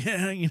 Dude.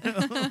 Yeah,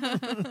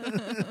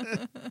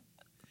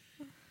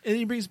 And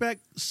he brings back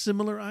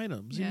similar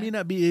items. Yeah. It may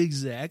not be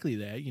exactly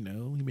that, He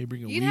may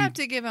bring a You'd weed. have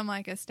to give him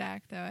like a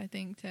stack, though. I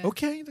think to.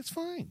 Okay, that's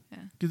fine. Yeah.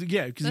 Because he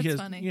That's has,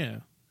 funny.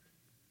 yeah.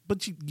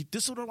 But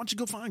this is what I want you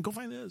to go find. Go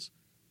find this.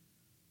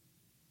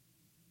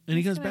 And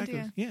he That's comes a back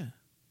good with, yeah.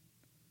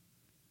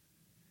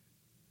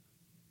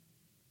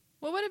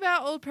 Well, what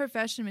about old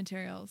profession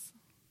materials?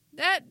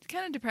 That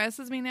kind of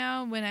depresses me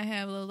now when I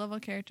have low-level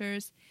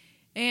characters,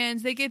 and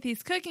they get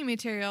these cooking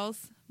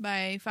materials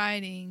by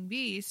fighting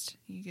beast.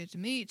 You get to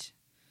meat,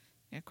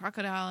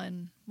 crocodile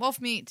and wolf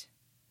meat,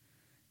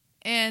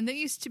 and that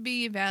used to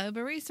be a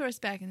valuable resource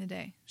back in the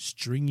day.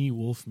 Stringy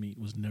wolf meat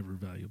was never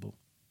valuable.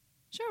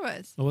 Sure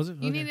was. Oh, was it?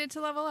 You Okay. needed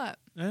to level up.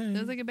 It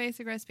was like a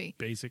basic recipe.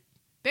 Basic.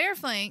 Bear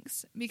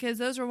flanks, because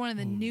those were one of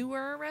the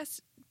newer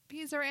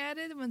recipes that are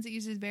added, the ones that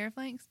uses bear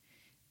flanks.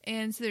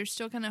 And so they're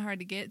still kind of hard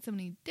to get. So when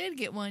you did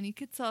get one, you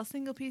could sell a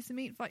single piece of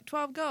meat for like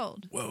 12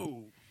 gold.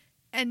 Whoa.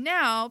 And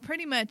now,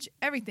 pretty much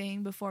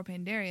everything before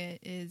Pandaria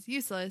is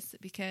useless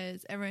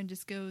because everyone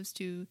just goes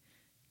to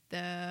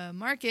the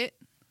market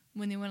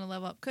when they want to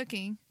level up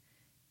cooking,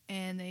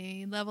 and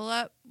they level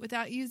up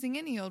without using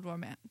any old war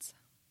mats,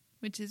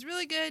 which is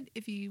really good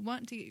if you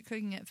want to get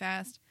cooking it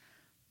fast.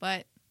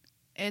 But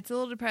it's a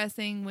little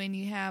depressing when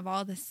you have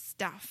all this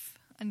stuff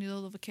on your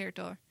little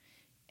character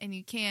and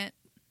you can't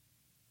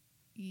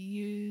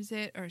use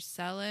it or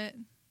sell it.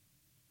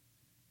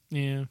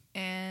 Yeah.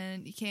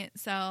 And you can't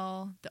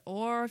sell the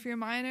ore if you're a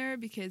miner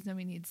because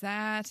nobody needs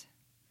that.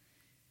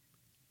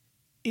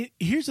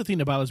 Here's the thing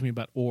that bothers me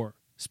about ore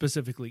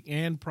specifically,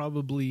 and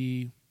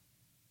probably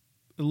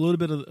a little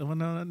bit of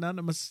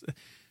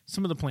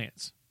some of the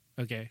plants.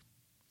 Okay.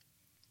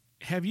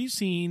 Have you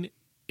seen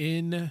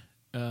in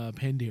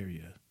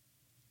Pandaria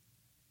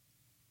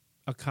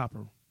a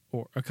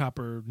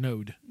copper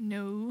node?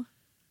 No.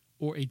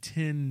 Or a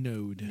tin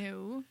node?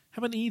 No. How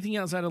about anything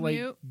outside of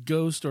Nope.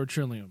 Ghost or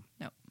Trillium?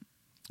 No.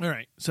 All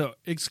right. So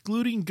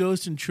excluding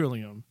Ghost and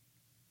Trillium,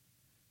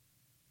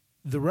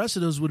 the rest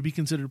of those would be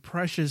considered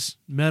precious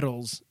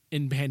metals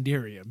in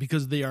Pandaria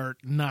because they are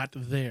not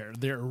there.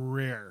 They're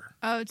rare.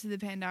 Oh, to the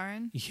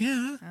Pandaren?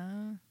 Yeah.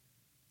 Oh.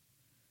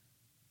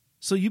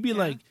 So you'd be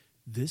like,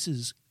 this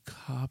is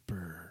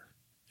copper.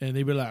 And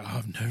they'd be like,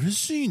 I've never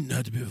seen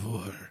that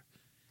before.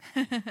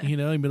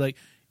 You'd be like,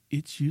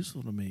 it's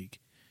useful to make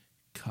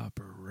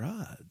copper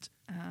rods.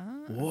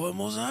 Oh. I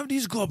must have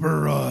these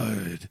copper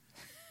rod.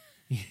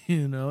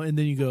 And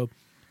then you go,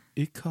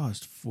 it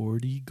cost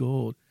 40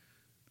 gold.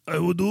 I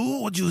will do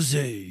what you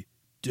say.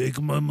 Take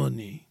my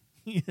money.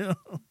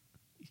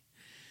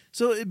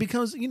 So it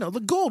becomes,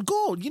 the gold.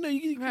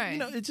 Right.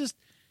 It's just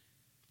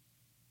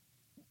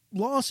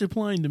law,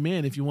 supply, and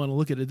demand. If you want to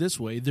look at it this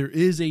way, there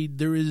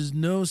is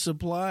no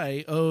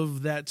supply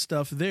of that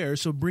stuff there.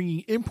 So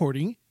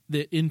importing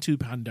that into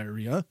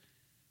Pandaria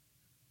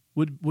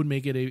would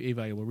make it a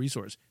valuable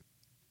resource.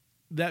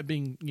 That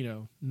being,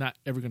 not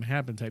ever going to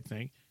happen type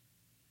thing.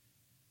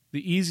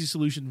 The easy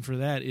solution for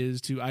that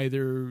is to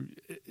either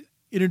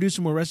introduce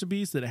some more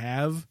recipes that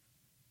have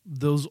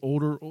those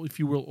older, if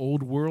you will,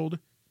 old world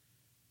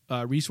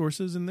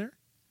resources in there,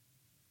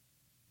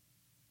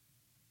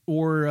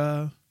 or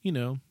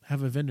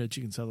have a vendor that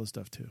you can sell this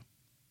stuff to.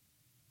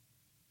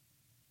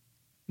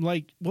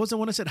 Like, what was the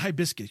one I said?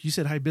 Hibiscus. You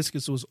said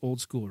hibiscus was old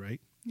school,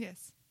 right?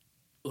 Yes.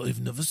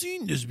 I've never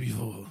seen this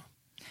before.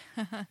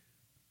 I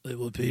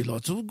will pay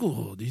lots of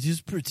gold. It is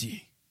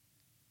pretty.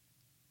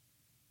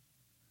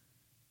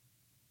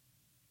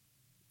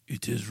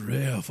 It is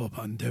rare for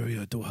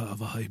Pandaria to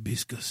have a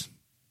hibiscus.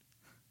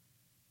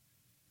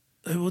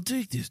 I will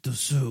take this to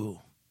Sue,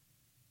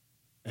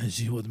 and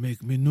she would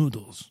make me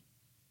noodles.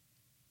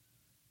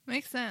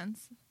 Makes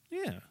sense.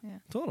 Yeah, Yeah.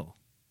 total.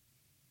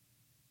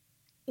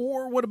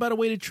 Or what about a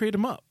way to trade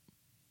them up?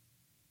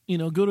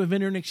 Go to a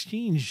vendor and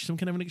exchange, some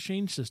kind of an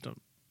exchange system.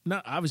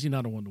 Obviously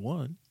not a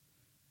one-to-one.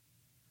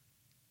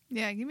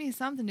 Yeah, give me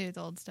something to do with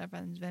old stuff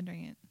rather than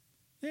vendoring it.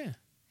 Yeah.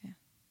 Yeah.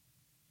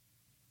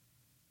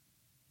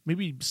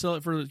 Maybe sell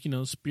it for,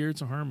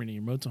 Spirits of Harmony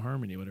or Motes of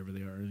Harmony, whatever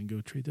they are, and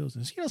go trade those.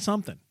 And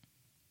something.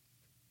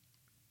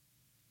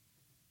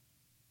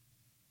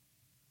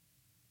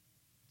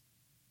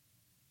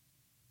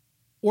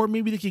 Or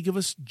maybe they could give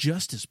us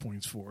justice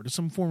points for it, or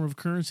some form of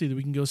currency that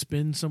we can go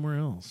spend somewhere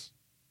else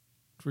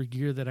for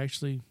gear that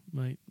actually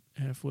might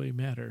halfway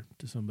matter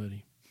to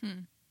somebody.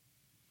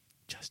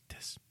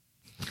 Justice.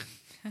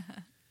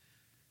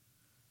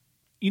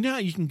 You know how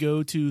you can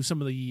go to some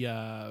of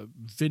the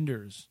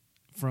vendors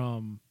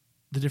from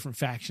the different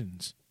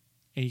factions,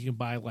 and you can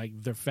buy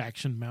like their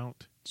faction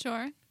mount,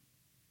 Sure.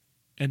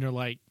 and they're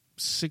like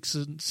six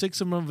of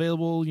them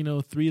available.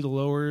 3 of the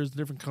lowers,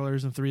 different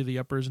colors, and 3 of the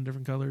uppers in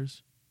different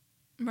colors.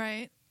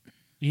 Right.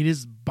 You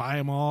just buy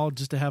them all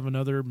just to have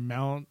another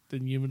mount,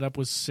 and you end up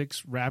with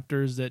 6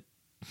 raptors that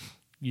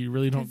you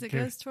really don't Because it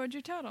care. goes towards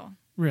your total.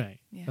 Right.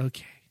 Yeah.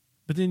 Okay.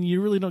 But then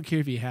you really don't care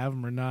if you have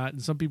them or not.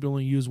 And some people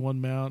only use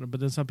one mount, but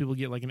then some people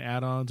get like an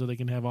add-on so they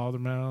can have all their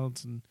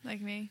mounts. And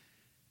Like me.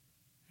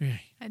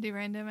 right. I do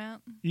random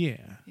out.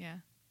 Yeah. Yeah.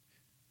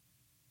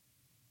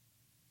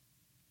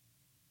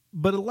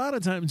 But a lot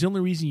of times, the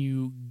only reason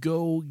you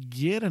go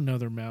get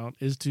another mount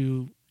is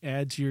to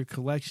add to your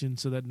collection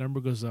so that number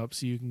goes up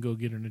so you can go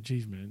get an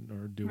achievement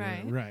or do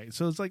Right. whatever. Right.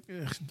 So it's like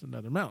it's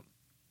another mount.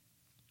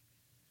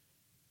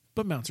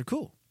 But mounts are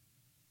cool.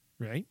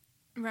 Right?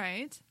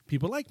 Right.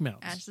 People like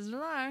mounts. Ashes of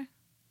Lar.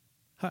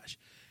 Hush.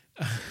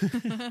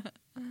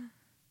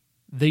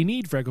 They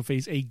need,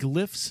 Freckleface, a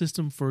glyph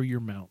system for your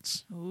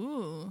mounts.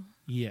 Ooh.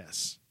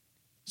 Yes.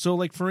 So,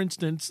 like, for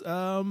instance,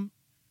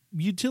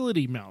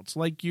 utility mounts,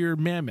 like your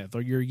mammoth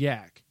or your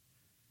yak.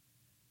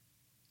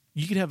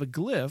 You could have a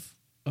glyph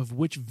of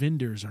which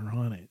vendors are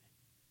on it.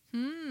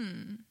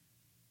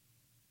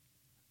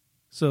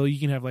 So you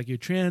can have, like, your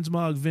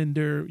transmog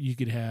vendor. You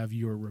could have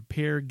your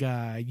repair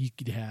guy. You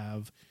could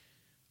have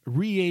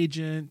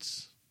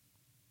reagents.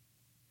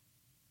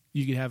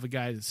 You could have a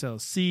guy that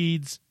sells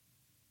seeds.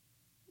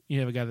 You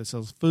have a guy that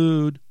sells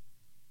food.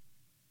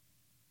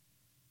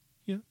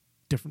 Yeah,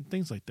 different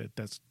things like that.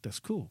 That's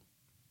cool.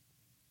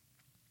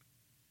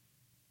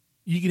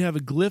 You can have a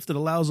glyph that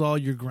allows all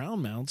your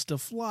ground mounts to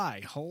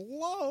fly.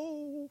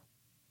 Hello,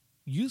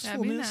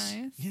 usefulness.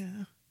 That'd be nice.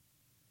 Yeah.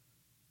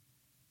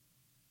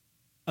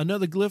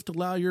 Another glyph to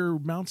allow your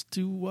mounts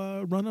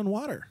to run on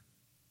water.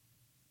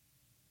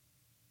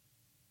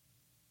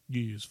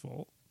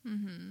 Useful.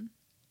 Mm-hmm.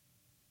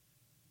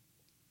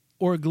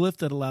 Or a glyph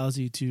that allows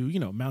you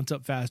to, mount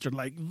up faster,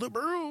 like the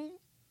broom.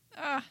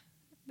 Ah,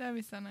 that'd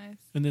be so nice.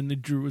 And then the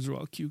druids are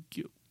all cute.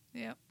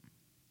 Yep.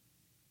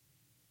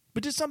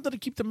 But just something to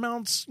keep the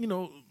mounts,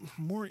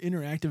 more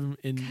interactive.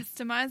 And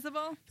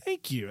Customizable.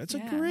 thank you. That's a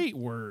Yeah. great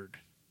word.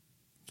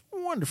 It's a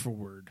wonderful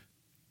word.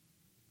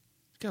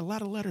 It's got a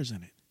lot of letters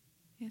in it.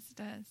 Yes, it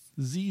does.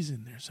 Z's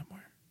in there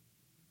somewhere.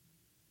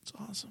 It's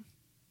awesome.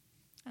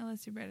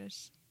 Unless you're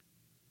British.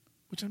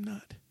 Which I'm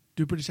not.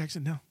 Do a British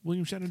accent now.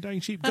 William Shatner, Dying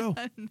Sheep, go.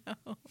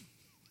 No.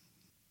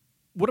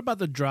 What about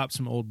the drops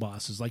from old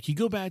bosses? Like you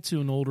go back to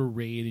an older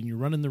raid and you're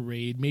running the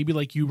raid. Maybe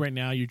like you right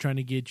now, you're trying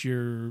to get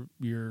your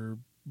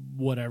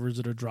whatevers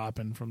that are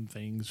dropping from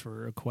things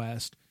for a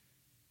quest.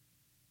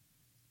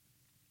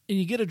 And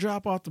you get a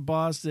drop off the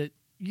boss that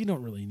you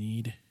don't really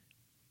need.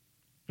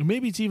 Or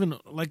maybe it's even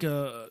like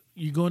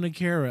you go into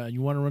Kara and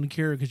you want to run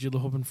Kara because you're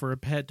hoping for a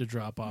pet to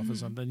drop off or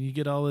something. You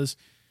get all this.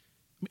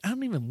 I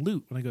don't even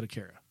loot when I go to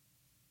Kara.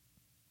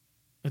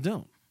 I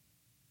don't.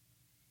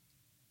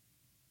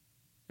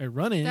 I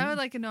run in. That would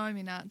like annoy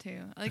me not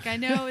to. Like I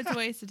know it's a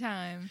waste of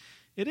time.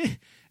 It is.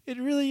 It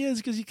really is,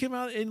 because you come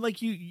out and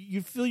like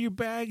you fill your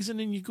bags and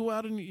then you go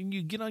out and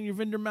you get on your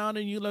vendor mount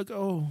and you're like,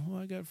 oh,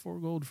 well, I got 4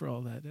 gold for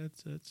all that.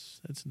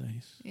 That's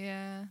nice.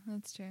 Yeah,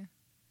 that's true.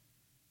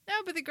 No,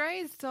 but the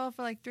grays still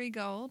for like 3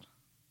 gold.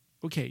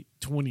 Okay,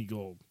 20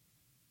 gold.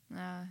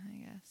 I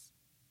guess.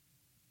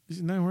 It's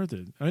not worth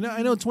it. I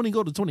know 20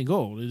 gold to 20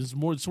 gold. It's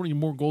 20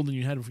 more gold than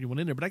you had if you went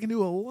in there, but I can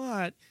do a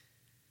lot.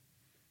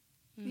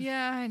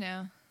 Yeah, I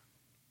know.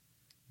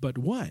 But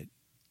what?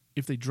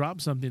 If they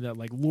drop something that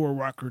like Lore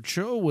Rocker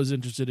Cho was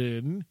interested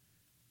in,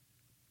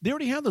 they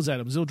already have those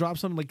items. They'll drop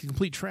something like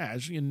complete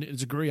trash, and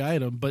it's a great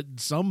item, but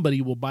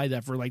somebody will buy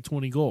that for like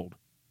 20 gold.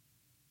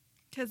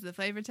 Because of the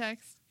flavor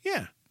text?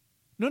 Yeah.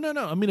 No.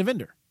 I mean a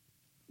vendor.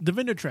 The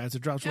vendor trash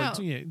that drops for like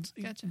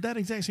gotcha. that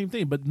exact same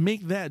thing, but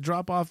make that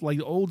drop off like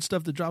the old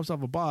stuff that drops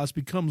off a boss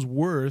becomes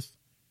worth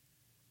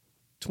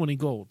 20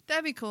 gold.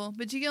 That'd be cool,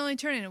 but you can only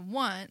turn it in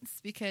once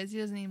because he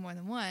doesn't need more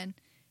than one,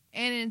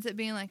 and it ends up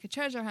being like a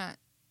treasure hunt.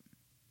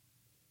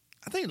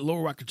 I think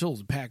Lore Rocker Cho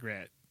is a pack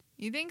rat.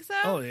 You think so?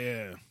 Oh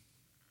yeah.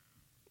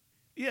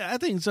 Yeah, I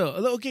think so.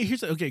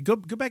 Okay, go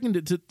back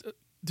into to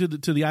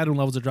the item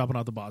levels that are dropping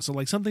off the boss. So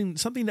like something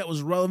that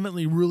was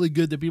relevantly really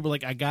good that people are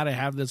like, I gotta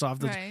have this off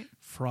the right.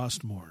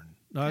 Frostmourne.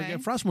 Okay.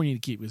 Frostmourne you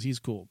need to keep because he's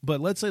cool. But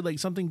let's say like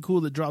something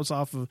cool that drops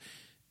off of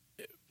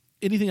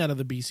anything out of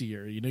the BC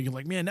area. You know, you're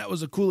like, man, that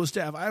was the coolest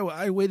staff.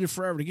 I waited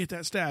forever to get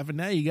that staff, and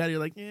now you got it. You're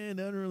like, I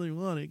don't really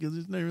want it because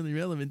it's not really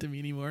relevant to me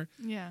anymore.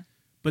 Yeah.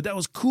 But that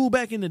was cool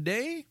back in the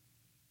day.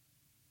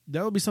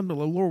 That would be something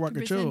like Lore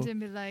Rocker Cho. Present and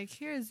be like,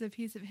 here's a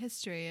piece of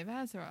history of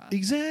Azeroth.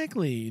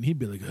 Exactly. And he'd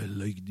be like, I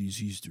like this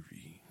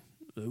history.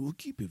 I will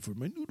keep it for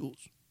my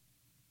noodles.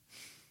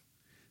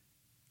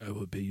 I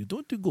will pay you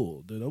 20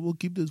 gold, and I will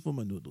keep this for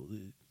my noodles.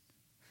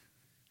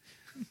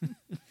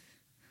 Because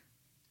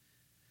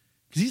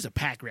he's a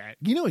pack rat.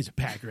 You know he's a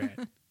pack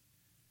rat.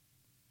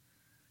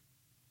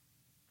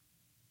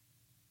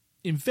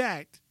 In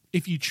fact,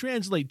 if you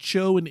translate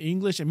Cho in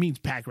English, it means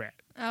pack rat.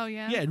 Oh,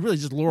 yeah? Yeah, it really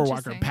just Lore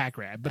Walker pack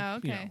rat. But,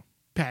 okay. you know,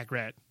 pack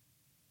rat.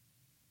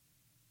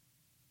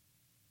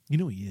 You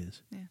know he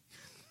is.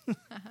 Yeah.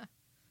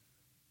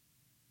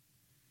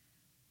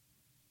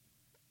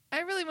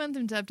 I really want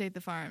them to update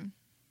the farm.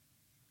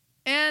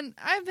 And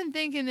I've been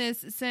thinking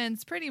this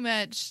since pretty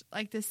much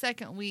like the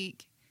second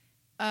week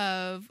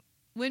of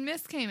when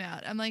Mist came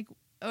out. I'm like,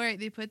 all right,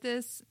 they put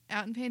this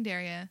out in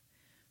Pandaria,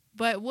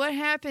 but what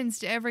happens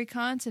to every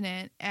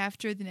continent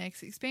after the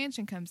next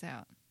expansion comes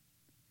out?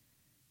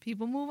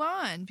 People move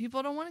on.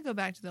 People don't want to go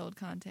back to the old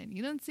content.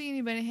 You don't see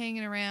anybody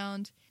hanging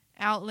around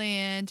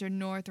Outland or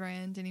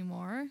Northrend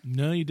anymore.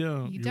 No, you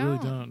don't. You really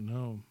don't. don't,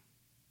 no.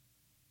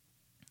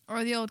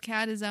 Or the old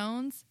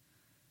Catazones,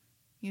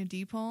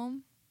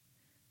 Deepholm.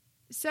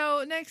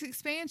 So next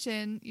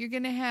expansion, you're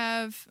going to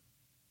have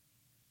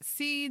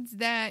seeds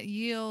that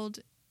yield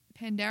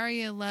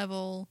Pandaria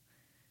level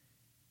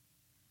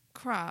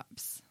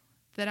crops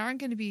that aren't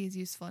going to be as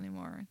useful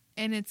anymore.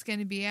 And it's going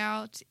to be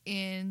out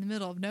in the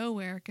middle of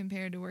nowhere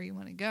compared to where you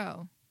want to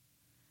go.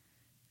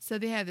 So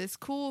they have this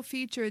cool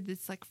feature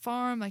that's like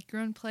farm, like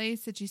your own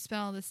place that you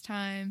spend all this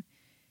time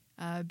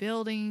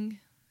building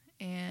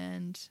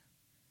and...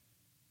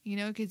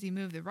 because you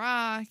moved the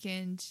rock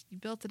and you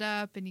built it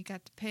up and you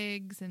got the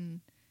pigs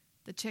and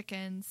the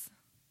chickens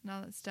and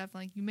all that stuff.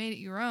 Like, you made it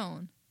your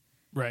own.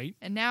 Right.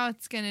 And now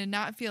it's going to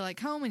not feel like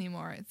home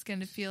anymore. It's going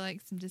to feel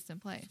like some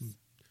distant place.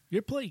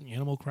 You're playing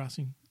Animal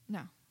Crossing?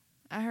 No.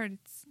 I heard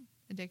it's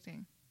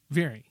addicting.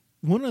 Very.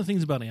 One of the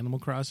things about Animal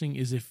Crossing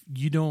is if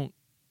you don't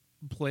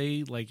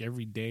play, like,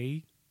 every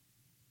day,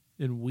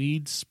 then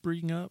weeds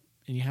spring up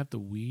and you have to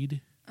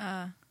weed.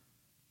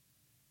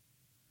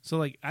 So,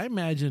 like, I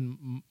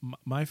imagine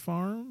my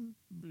farm,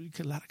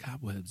 a lot of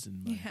cobwebs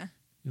in my... Yeah.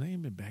 I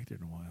ain't been back there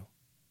in a while.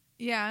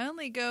 Yeah, I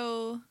only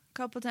go a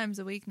couple times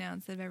a week now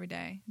instead of every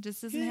day. It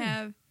just doesn't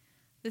have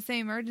the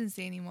same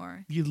urgency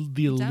anymore.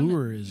 The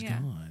allure is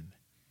gone.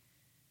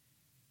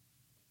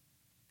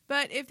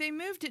 But if they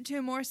moved it to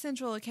a more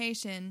central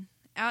location,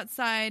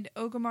 outside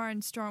Orgrimmar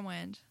and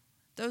Stormwind,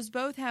 those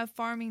both have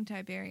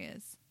farming-type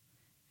areas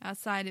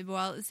outside it,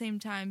 while at the same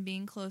time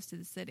being close to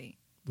the city.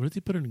 What if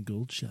they put it in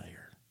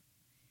Goldshire?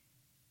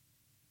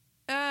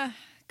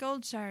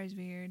 Goldshire is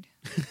weird.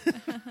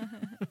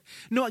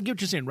 No, I get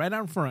what you're saying. Right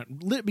out in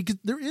front. Because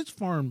there is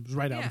farms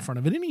right out in front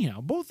of it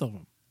anyhow. Both of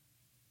them.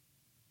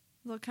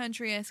 Little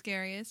country-esque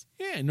areas.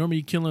 Yeah, normally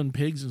you're killing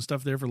pigs and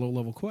stuff there for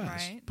low-level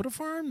quests. Right. Put a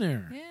farm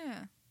there.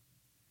 Yeah.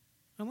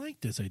 I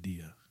like this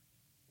idea.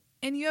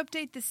 And you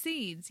update the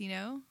seeds,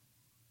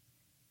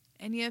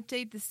 And you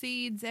update the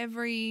seeds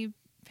every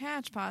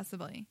patch,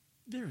 possibly.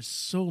 There's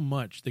so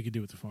much they could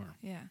do with the farm.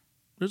 Yeah.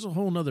 There's a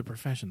whole nother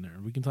profession there.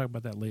 We can talk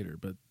about that later,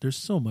 but there's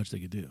so much they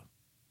could do.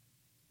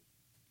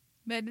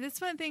 But that's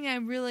one thing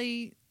I'm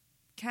really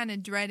kind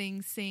of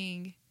dreading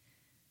seeing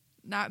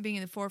not being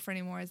in the forefront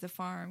anymore is the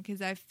farm,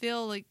 because I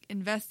feel like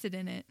invested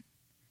in it.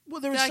 Well,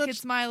 there feel was like such,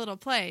 it's my little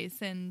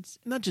place, and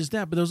not just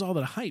that, but there was all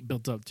that hype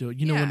built up to it.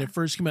 You know, when Yeah. it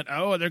first came out,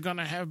 oh, they're going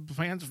to have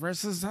Plants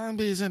vs.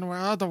 Zombies in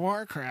World of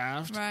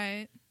Warcraft.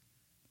 right.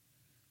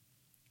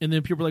 And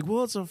then people were like,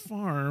 well, it's a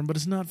farm, but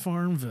it's not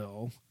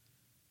Farmville.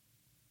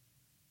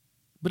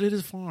 But it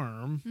is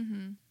farm.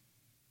 Mm-hmm.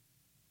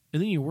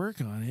 And then you work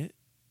on it.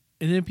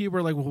 And then people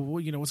are like, well,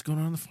 you know, what's going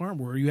on in the farm?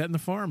 Where are you at in the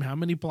farm? How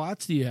many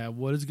plots do you have?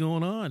 What is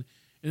going on?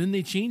 And then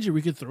they change it.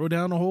 We could throw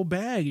down a whole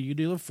bag. You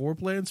do 4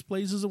 plants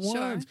places at Sure.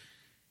 once.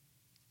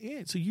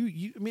 Yeah, so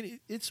I mean,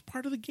 it's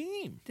part of the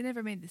game. They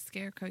never made the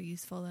scarecrow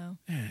useful, though.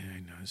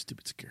 I know,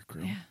 stupid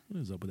scarecrow. Yeah. What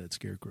is up with that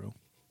scarecrow?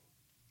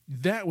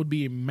 That would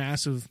be a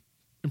massive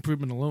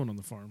improvement alone on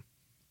the farm.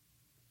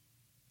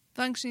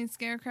 Functioning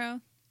scarecrow.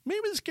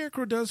 Maybe the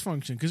scarecrow does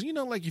function. Because, you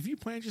know, like if you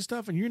plant your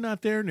stuff and you're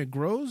not there and it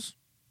grows,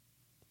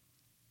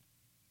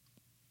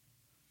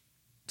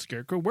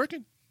 scarecrow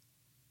working.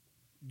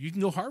 You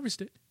can go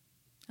harvest it.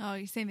 Oh,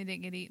 you're saying they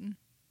didn't get eaten?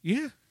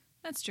 Yeah.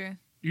 That's true.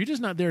 You're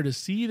just not there to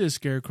see the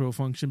scarecrow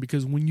function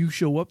because when you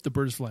show up, the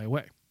birds fly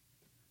away.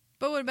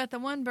 But what about the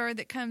one bird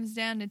that comes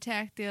down to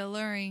attack the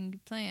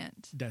alluring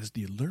plant? That's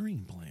the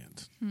alluring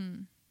plant.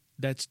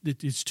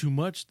 It's too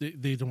much.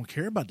 They don't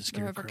care about the They're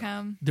scarecrow.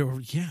 overcome.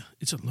 Yeah,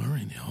 it's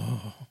alluring.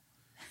 Oh,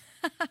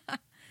 I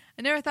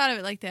never thought of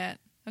it like that.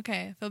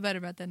 Okay, I feel better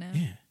about that now.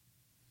 yeah.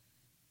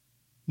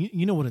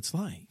 You know what it's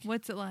like.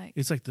 What's it like?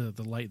 It's like the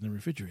light in the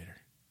refrigerator.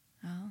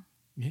 Oh,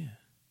 Yeah.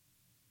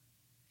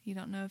 you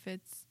don't know if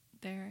it's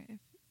there. If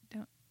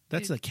don't.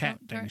 That's it a cat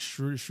don't thing.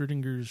 turn-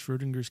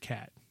 Schrodinger's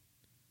cat.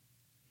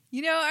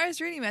 You know, I was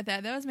reading about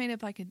that. That was made up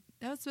that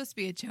was supposed to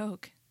be a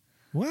joke.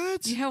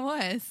 What? Yeah, it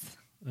was.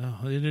 Oh,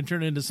 it didn't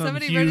turn into something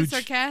Somebody wrote it huge.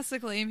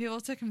 sarcastically, and people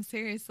took him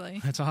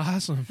seriously. That's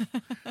awesome.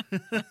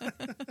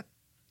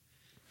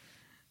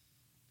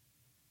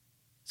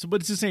 So,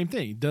 but it's the same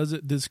thing. Does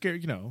it? Does scare?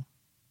 You know,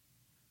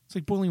 it's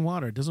like boiling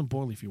water. It doesn't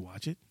boil if you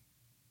watch it.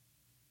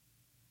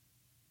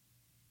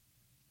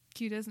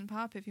 Q doesn't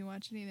pop if you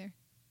watch it either.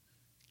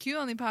 Q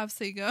only pops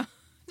so you go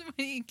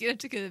when you get up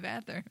to go to the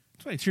bathroom.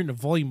 That's why I turn the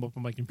volume up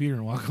on my computer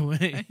and walk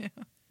away.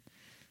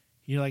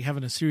 You're like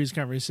having a serious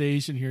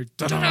conversation here.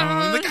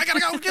 I'm like, I gotta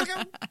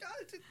go.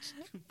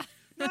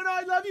 No,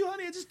 I love you,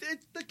 honey. It's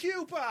the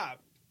Q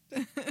pop.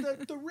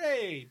 The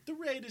raid. The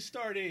raid is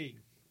starting.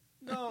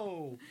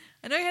 No.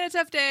 I know you had a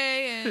tough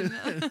day, and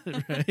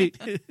Right?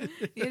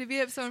 you had to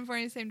beat up someone for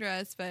wearing the same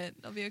dress, but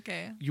I'll be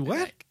okay. You Be what?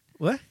 back.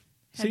 What?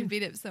 Had to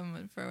beat up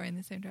someone for wearing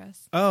the same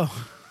dress.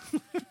 Oh.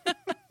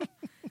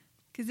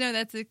 Because, no,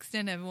 that's the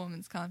extent of a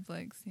woman's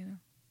conflicts, you know.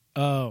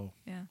 Oh.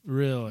 Yeah.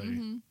 Really?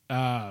 Mm-hmm.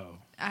 Oh.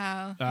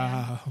 Ow.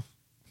 Yeah. Oh.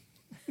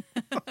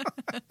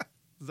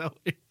 Is that what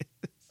it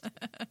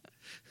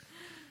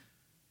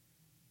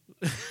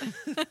is?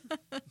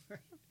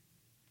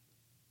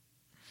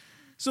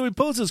 So we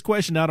posed this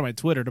question out on my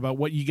Twitter about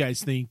what you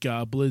guys think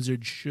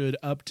Blizzard should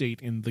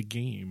update in the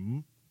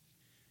game.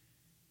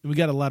 And we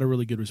got a lot of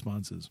really good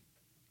responses.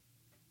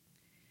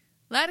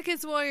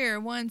 Laticus Warrior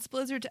wants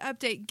Blizzard to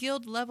update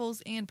guild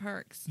levels and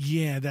perks.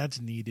 Yeah,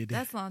 that's needed.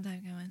 That's a long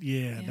time coming.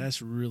 yeah,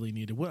 that's really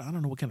needed. I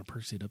don't know what kind of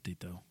perks they'd update,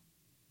 though.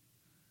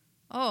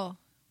 Oh,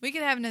 we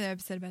could have another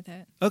episode about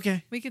that.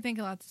 Okay. We could think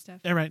of lots of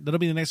stuff. All right, that'll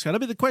be the next one.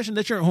 That'll be the question.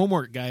 That's your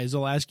homework, guys.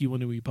 I'll ask you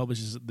when we publish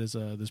this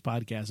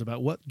podcast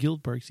about what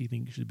guild perks you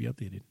think should be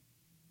updated.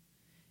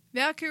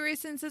 Valkyrie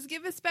says,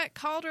 give us back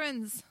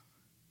cauldrons.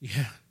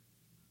 Yeah.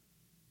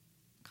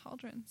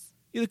 Cauldrons.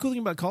 Yeah, the cool thing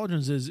about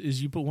cauldrons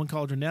is you put one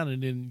cauldron down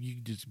and then you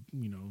just,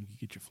 you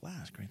get your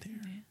flask right there.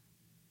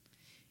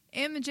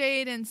 Emma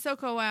Jade and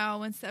Soko Wow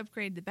wants to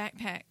upgrade the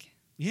backpack.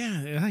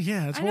 Yeah,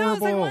 it's I know, horrible.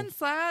 it's like one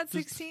slide,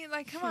 16.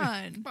 Like, come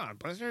on. Come on,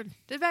 Blizzard.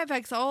 The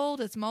backpack's old.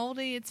 It's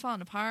moldy. It's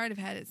falling apart. I've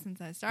had it since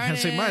I started. I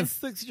say mine's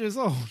 6 years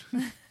old.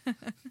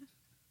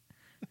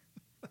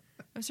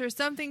 I'm sure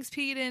something's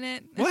peed in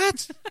it.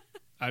 What?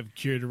 I've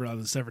carried around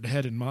the severed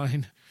head in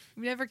mine.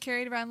 You've never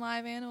carried around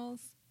live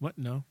animals? What?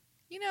 No.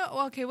 You know,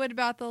 well, okay, what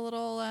about the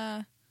little,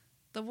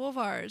 the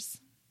Wolvars?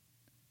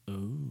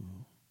 Oh.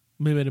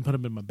 Maybe I didn't put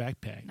them in my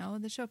backpack. No,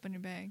 they show up in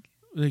your bag.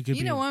 They could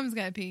You be know one's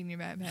got to pee in your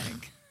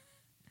backpack.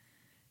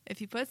 If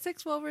you put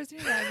 6 Wolvers in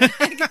your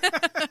backpack.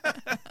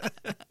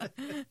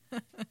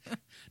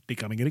 They're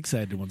going to get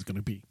excited one's going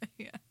to pee.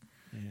 Yeah.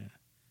 Yeah.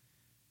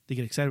 They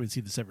get excited when they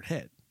see the severed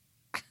head.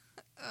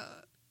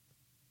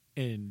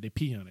 And they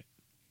pee on it.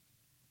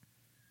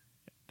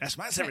 That's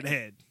my severed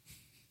head.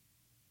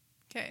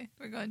 Okay,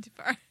 we're going too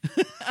far.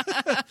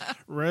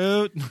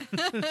 Root.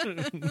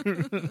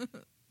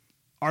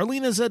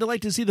 Arlena said, I'd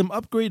like to see them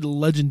upgrade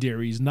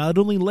legendaries. Not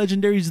only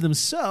legendaries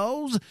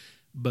themselves,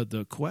 but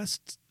the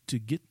quests to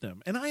get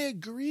them. And I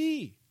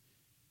agree.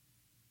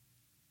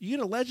 You get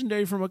a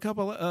legendary from a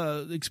couple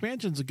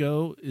expansions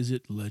ago. Is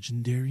it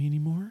legendary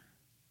anymore?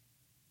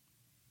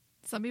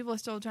 Some people are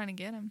still trying to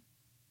get them.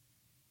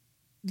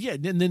 Yeah,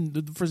 and then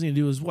the first thing to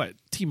do is what?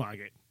 T-Mog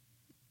it.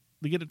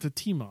 They get it to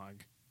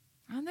T-Mog.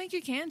 I don't think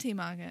you can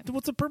T-Mog it.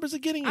 What's the purpose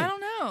of getting it? I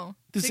don't know.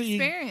 It's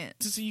experience.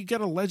 To see you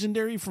got a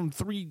legendary from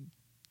 3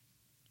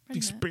 Pretty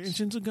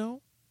expansions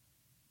ago?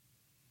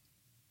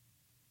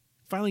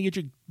 finally get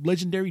your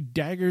legendary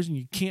daggers and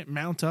you can't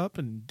mount up,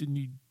 and then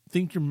you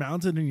think you're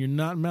mounted and you're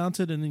not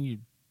mounted, and then you...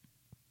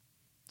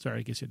 Sorry,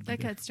 I guess you had to be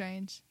That there. gets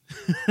strange.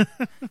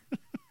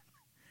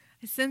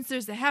 I sense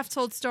there's a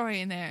half-told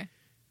story in there.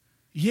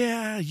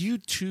 Yeah,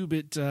 YouTube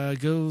it.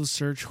 Go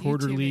search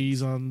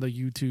Horderlies on the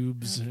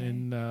YouTubes, Okay.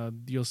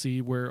 and you'll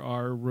see where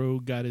our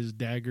rogue got his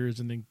daggers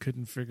and then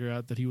couldn't figure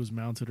out that he was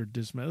mounted or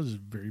dismounted. It was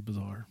very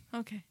bizarre.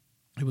 Okay.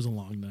 It was a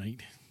long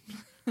night.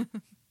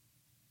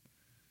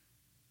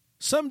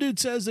 Some dude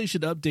says they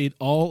should update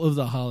all of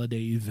the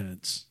holiday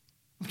events.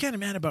 I'm kind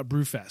of mad about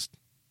Brewfest,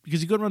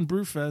 because you go to run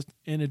Brewfest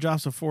and it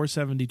drops a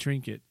 470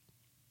 trinket.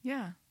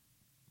 Yeah.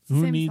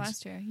 Who Same needs- as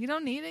last year. You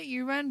don't need it.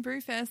 You run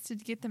Brewfest to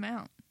get the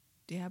mount.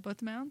 Do you have both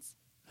the mounts?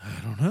 I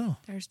don't know.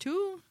 There's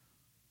 2.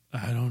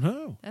 I don't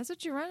know. That's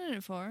what you're running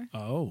it for.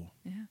 Oh,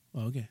 Yeah.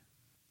 okay.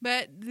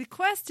 But the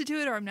quests to do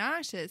it are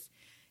obnoxious.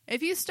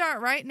 If you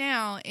start right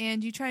now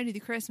and you try to do the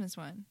Christmas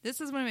one, this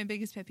is one of my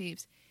biggest pet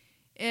peeves,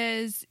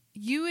 is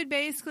you would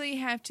basically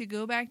have to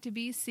go back to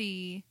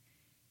BC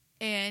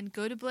and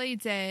go to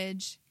Blade's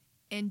Edge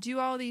and do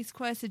all these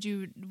quests that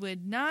you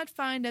would not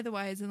find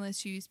otherwise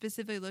unless you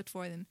specifically looked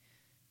for them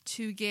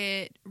to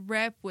get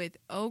rep with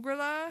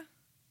Ogrela,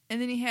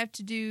 and then you have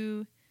to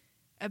do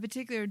a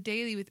particular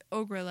daily with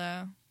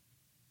Ogrela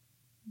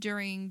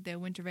during the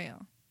Winter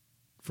Veil.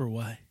 For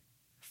what?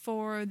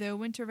 For the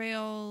Winter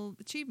Veil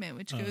achievement,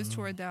 which goes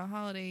toward the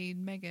holiday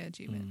mega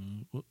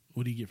achievement.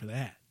 What do you get for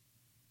that?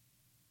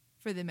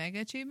 For the mega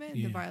achievement,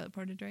 Yeah. the Violet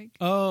Porta Drake,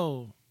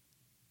 Oh.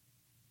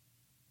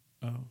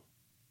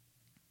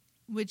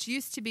 which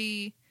used to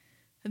be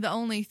the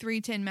only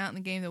 310 mount in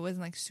the game that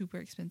wasn't like super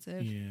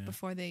expensive Yeah.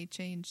 before they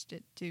changed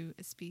it to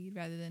a speed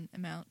rather than a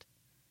mount.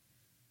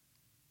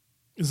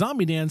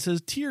 Zombie Dan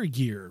says tier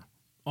gear.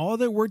 All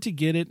their work to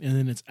get it, and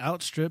then it's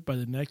outstripped by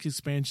the next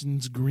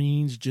expansion's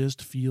greens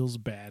just feels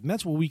bad. And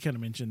that's what we kind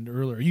of mentioned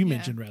earlier. You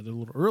mentioned rather a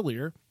little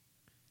earlier.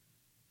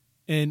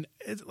 And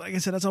it's, like I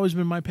said, that's always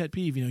been my pet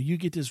peeve. You know, you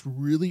get this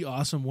really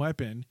awesome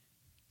weapon,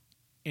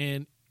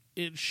 and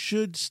it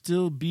should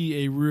still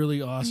be a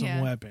really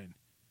awesome weapon.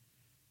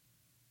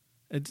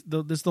 It's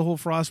the whole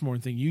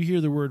Frostmourne thing. You hear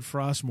the word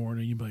Frostmourne,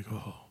 and you're like,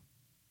 oh.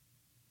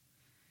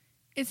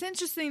 It's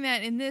interesting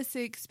that in this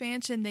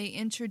expansion they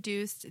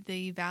introduced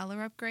the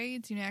Valor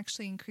upgrades, you know,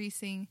 actually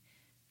increasing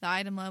the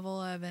item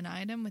level of an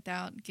item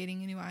without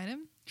getting a new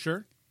item.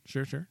 Sure.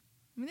 I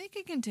mean, they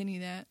could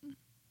continue that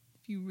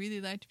if you really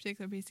liked a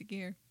particular piece of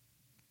gear.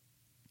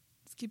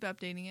 Just keep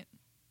updating it.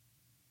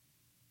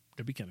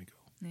 That'd be kind of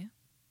cool. Yeah.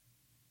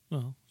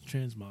 Well,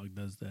 Transmog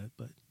does that,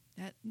 but...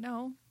 That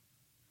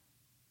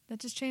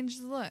just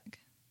changes the look.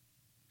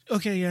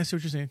 Okay, yeah, I see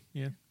what you're saying.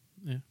 Yeah.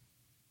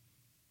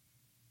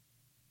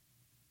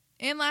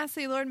 And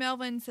lastly, Lord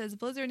Melvin says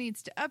Blizzard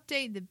needs to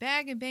update the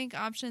bag and bank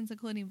options,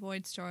 including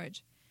void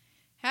storage.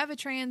 Have a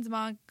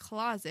transmog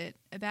closet,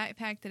 a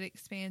backpack that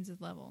expands with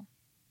level.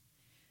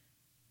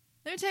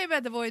 Let me tell you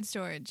about the void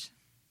storage.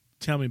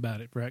 Tell me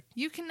about it, Breck.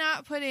 You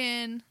cannot put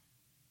in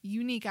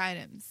unique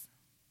items.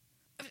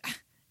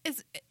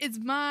 It's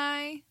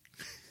my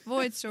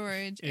void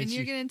storage, and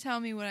you're going to tell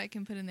me what I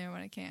can put in there and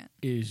what I can't.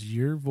 Is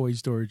your void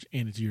storage,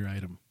 and it's your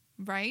item.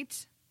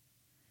 Right?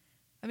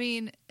 I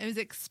mean, it was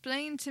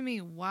explained to me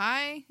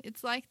why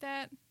it's like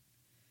that.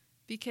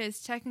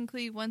 Because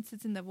technically, once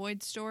it's in the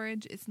void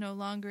storage, it's no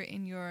longer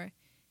in your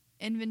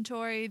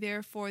inventory.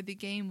 Therefore, the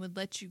game would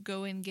let you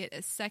go and get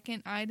a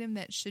second item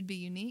that should be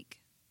unique.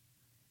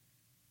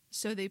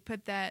 So they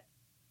put that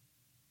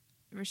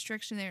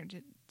restriction there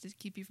to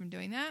keep you from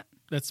doing that.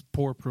 That's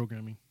poor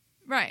programming.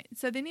 Right.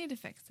 So they need to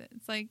fix it.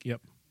 It's like... Yep.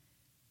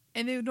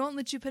 And they don't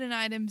let you put in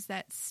items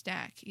that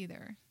stack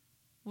either.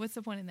 What's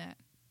the point in that?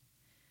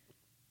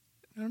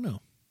 I don't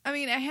know. I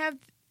mean, I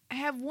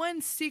have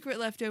one secret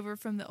left over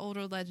from the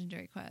older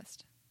legendary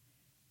quest.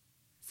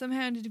 Somehow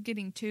I ended up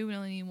getting 2 and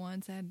only need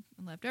 1, so I had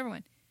a leftover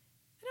one.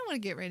 I don't want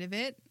to get rid of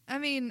it. I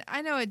mean,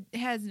 I know it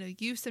has no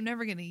use. I'm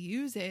never going to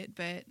use it,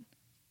 but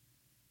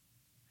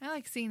I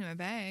like seeing it in my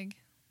bag.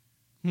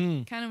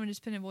 Kind of want to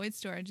just put in void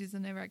storage because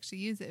I'll never actually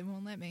use it. It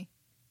won't let me.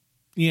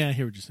 Yeah, I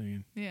hear what you're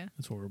saying. Yeah.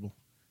 That's horrible.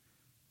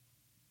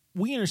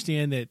 We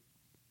understand that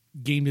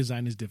game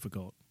design is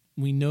difficult.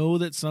 We know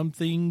that some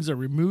things are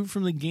removed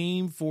from the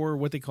game for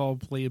what they call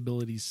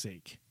playability's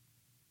sake.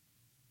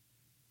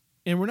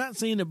 And we're not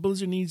saying that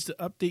Blizzard needs to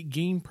update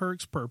game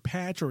perks per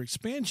patch or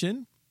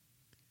expansion.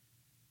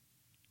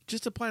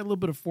 Just apply a little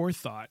bit of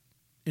forethought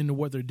into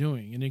what they're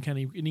doing and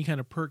any kind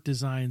of perk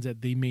designs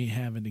that they may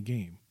have in the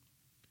game.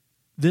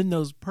 Then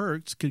those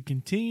perks could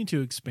continue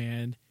to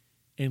expand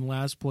and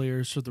last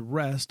players for the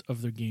rest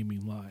of their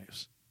gaming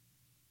lives.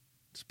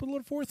 Just put a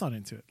little forethought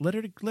into it. Let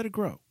it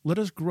grow. Let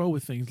us grow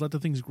with things. Let the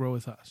things grow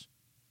with us.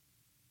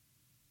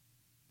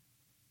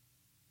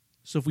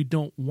 So if we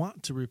don't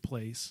want to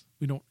replace,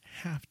 we don't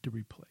have to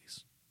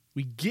replace.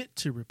 We get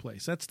to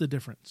replace. That's the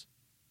difference.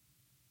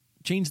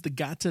 Change the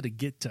gotta to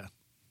get to.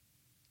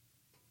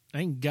 I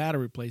ain't got to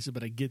replace it,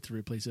 but I get to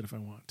replace it if I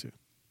want to.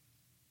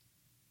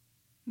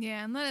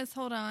 Yeah, and let us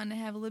hold on and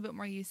have a little bit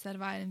more use out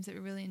of items that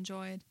we really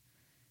enjoyed.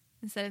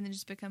 instead of them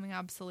just becoming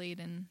obsolete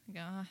and you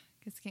go, I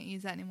guess I can't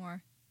use that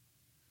anymore.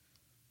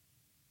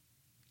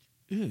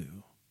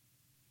 Ooh.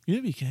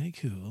 It'd be kind of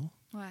cool.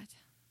 What?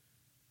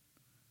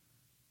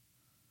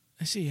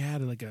 I say you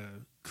had like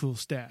a cool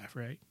staff,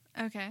 right?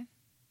 Okay.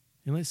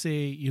 And let's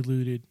say you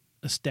looted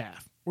a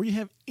staff, or you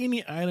have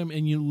any item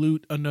and you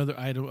loot another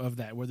item of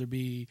that, whether it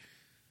be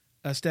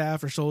a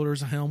staff or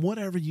shoulders, a helm,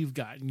 whatever you've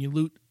got, and you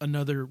loot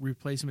another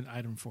replacement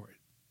item for it.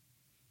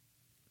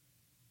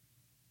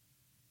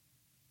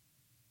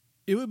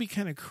 It would be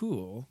kind of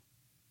cool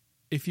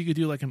if you could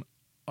do like an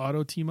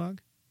auto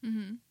T-Mog.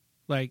 Mm-hmm.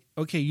 Like,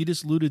 okay, you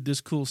just looted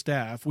this cool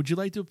staff. Would you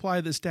like to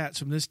apply the stats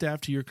from this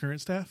staff to your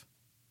current staff?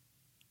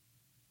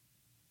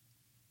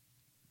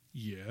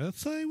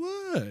 Yes, I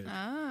would.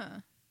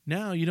 Ah.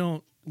 Now you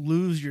don't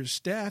lose your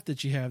staff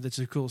that you have that's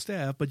a cool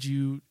staff, but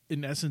you,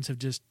 in essence, have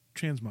just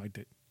transmogged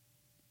it.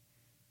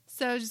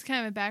 So just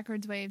kind of a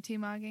backwards way of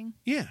T-mogging?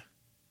 Yeah.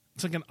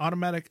 It's like an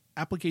automatic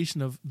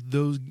application of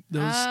those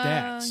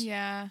stats.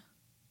 Yeah.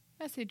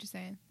 I see what you're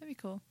saying. That'd be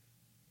cool.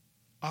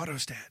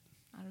 Autostat.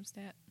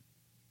 Autostat.com.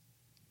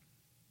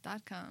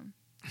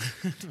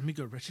 Let me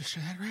go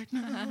register that right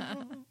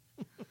now.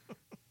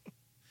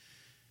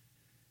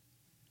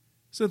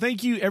 So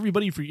thank you,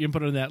 everybody, for your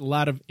input on that. A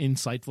lot of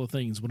insightful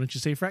things. Wouldn't you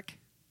say, Freck?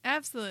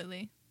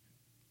 Absolutely.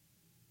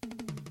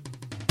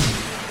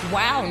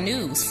 Wow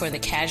news for the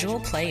casual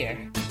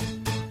player.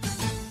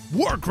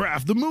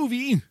 Warcraft, the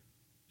movie,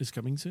 is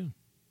coming soon.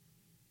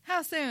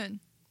 How soon?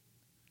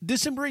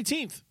 December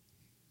 18th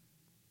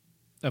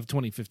of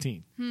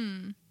 2015.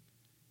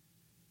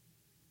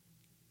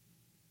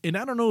 And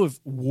I don't know if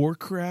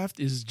Warcraft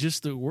is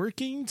just the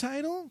working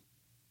title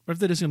or if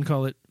they're just going to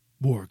call it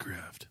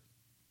Warcraft.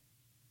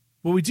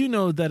 Well, we do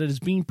know that it is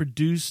being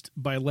produced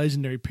by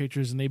Legendary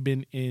Pictures, and they've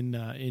been in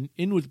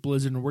with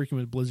Blizzard and working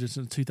with Blizzard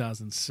since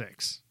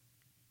 2006.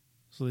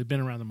 So they've been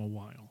around them a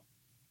while.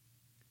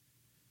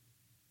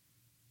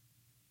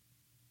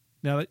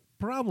 Now, the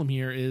problem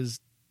here is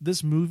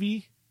this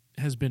movie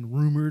has been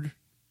rumored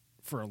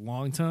for a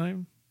long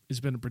time. It's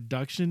been in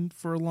production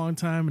for a long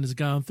time and has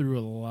gone through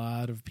a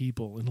lot of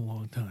people in a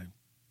long time.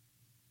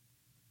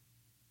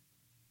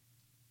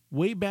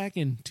 Way back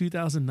in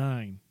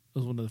 2009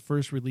 was when the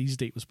first release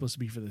date was supposed to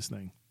be for this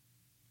thing.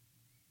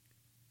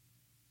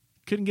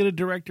 Couldn't get a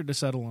director to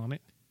settle on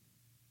it.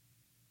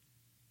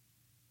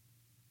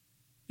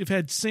 You've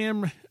had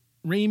Sam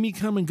Raimi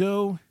come and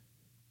go.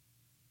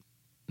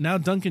 Now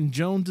Duncan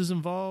Jones is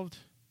involved.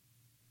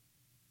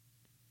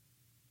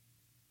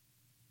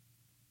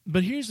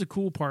 But here's the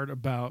cool part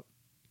about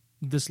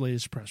this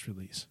latest press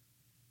release.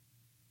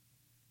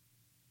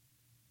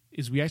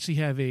 Is we actually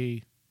have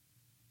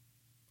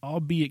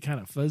albeit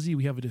kind of fuzzy,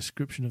 we have a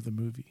description of the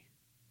movie.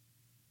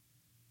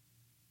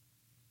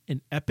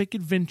 An epic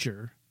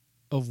adventure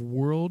of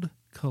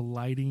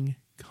world-colliding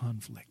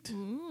conflict.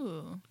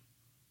 Ooh.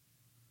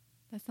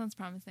 That sounds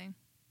promising.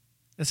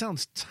 That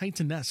sounds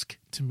Titan-esque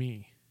to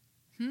me.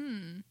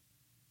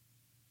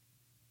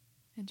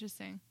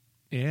 Interesting.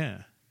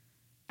 Yeah.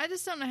 I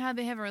just don't know how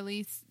they have a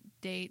release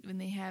date when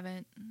they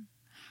haven't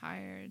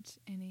hired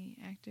any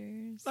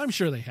actors. I'm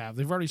sure they have.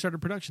 They've already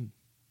started production.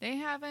 They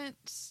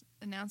haven't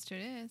announced who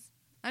it is.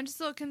 I'm just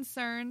a little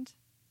concerned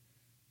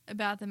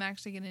about them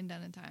actually getting it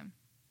done in time.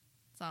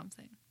 That's all I'm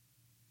saying.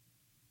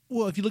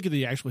 Well, if you look at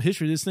the actual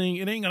history of this thing,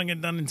 it ain't going to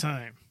get done in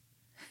time.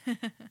 And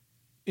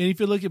if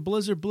you look at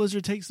Blizzard,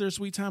 Blizzard takes their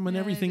sweet time on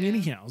everything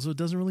anyhow, so it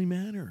doesn't really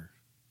matter.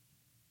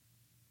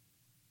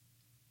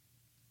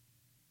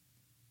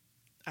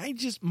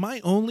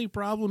 My only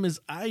problem is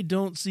I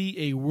don't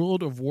see a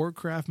World of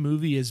Warcraft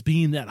movie as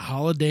being that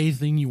holiday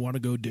thing you want to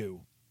go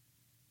do.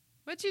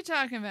 What you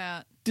talking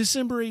about?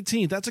 December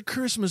 18th, that's a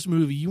Christmas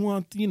movie. You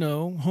want,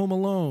 Home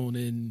Alone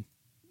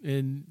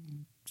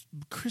and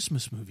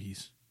Christmas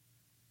movies.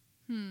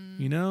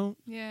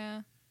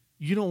 Yeah.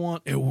 You don't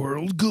want a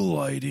world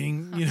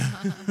colliding,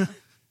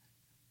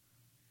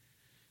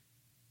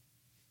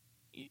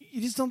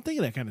 You just don't think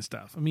of that kind of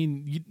stuff. I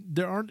mean,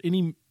 there aren't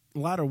a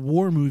lot of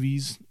war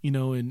movies,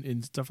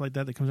 and stuff like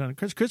that comes out.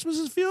 Christmas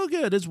is feel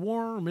good. It's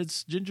warm.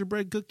 It's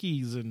gingerbread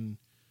cookies and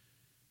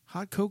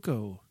hot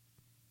cocoa.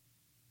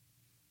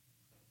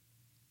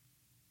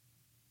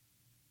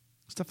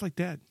 Stuff like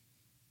that.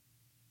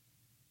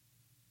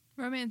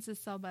 Romances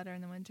sell better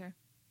in the winter.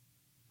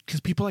 Because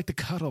people like to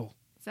cuddle.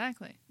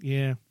 Exactly.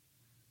 Yeah.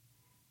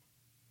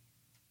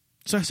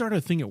 So I started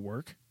a thing at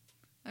work.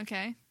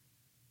 Okay.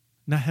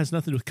 That has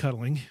nothing to do with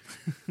cuddling.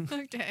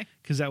 Okay.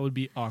 Because that would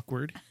be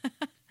awkward.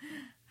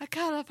 A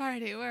cuddle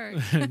party at work.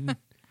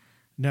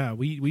 No,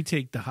 we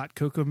take the hot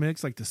cocoa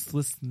mix, like the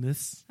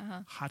Smith's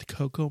hot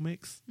cocoa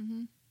mix,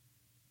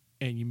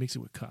 and you mix it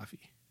with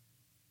coffee.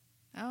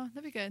 Oh,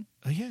 that'd be good.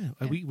 Yeah.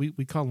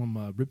 We call them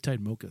Riptide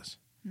Mochas.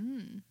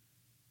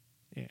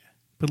 Yeah.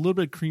 Put a little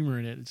bit of creamer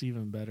in it. It's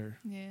even better.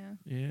 Yeah.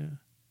 Yeah.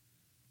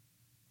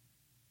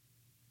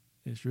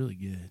 It's really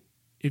good.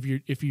 If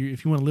you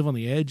want to live on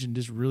the edge and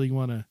just really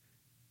want to,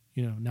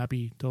 not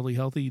be totally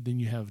healthy, then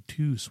you have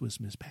 2 Swiss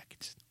Miss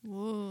packets.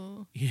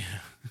 Whoa. Yeah.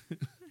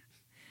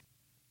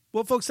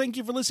 Well, folks, thank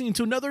you for listening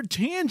to another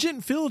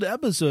tangent-filled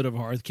episode of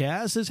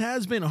Hearthcast. This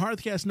has been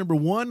Hearthcast number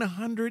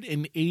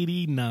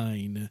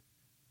 189.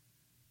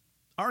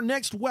 Our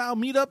next WoW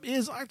meetup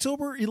is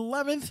October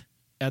 11th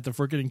at the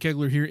Firkin and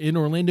Kegler here in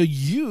Orlando.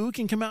 You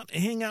can come out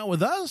and hang out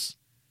with us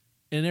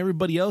and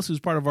everybody else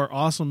who's part of our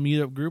awesome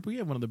meetup group. We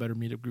have one of the better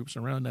meetup groups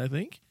around, I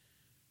think.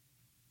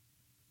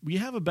 We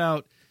have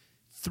about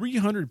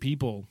 300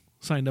 people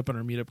signed up in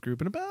our meetup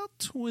group, and about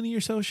 20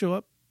 or so show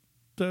up.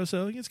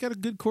 So it's got a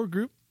good core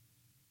group.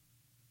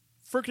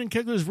 Firkin and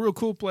Kegler is a real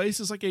cool place.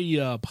 It's like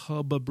a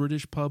pub, a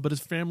British pub, but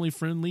it's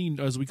family-friendly,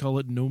 as we call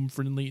it,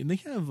 gnome-friendly. And they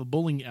have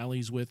bowling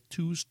alleys with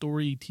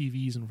 2-story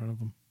TVs in front of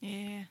them.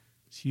 Yeah.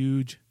 It's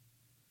huge.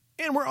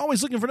 And we're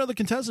always looking for another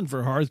contestant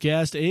for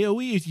Hearthcast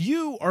AOE. If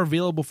you are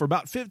available for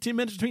about 15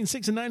 minutes between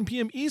 6 and 9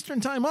 p.m. Eastern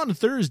Time on a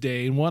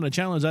Thursday and want to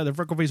challenge either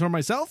Freckleface or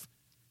myself,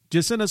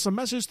 just send us a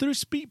message through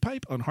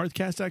SpeakPipe on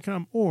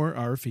hearthcast.com or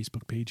our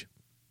Facebook page.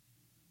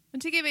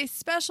 And to give a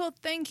special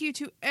thank you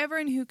to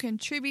everyone who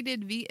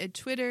contributed via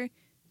Twitter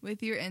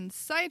with your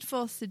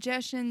insightful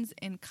suggestions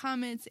and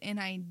comments and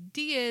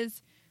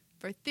ideas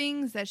for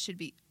things that should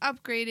be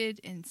upgraded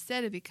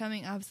instead of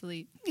becoming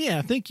obsolete.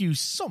 Yeah, thank you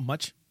so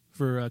much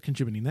for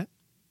contributing that.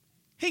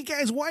 Hey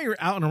guys, while you're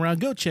out and around,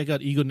 go check out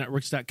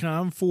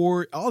EagleNetworks.com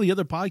for all the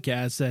other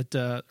podcasts that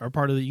are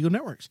part of the Eagle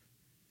Networks.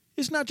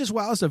 It's not just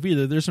WoW stuff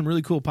either. There's some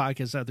really cool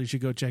podcasts out there you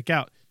should go check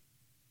out.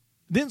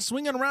 Then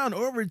swing it around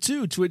over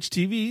to Twitch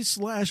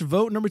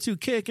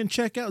TV/Vote2Kick and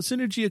check out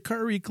Synergy,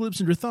 Akari, Eclipse,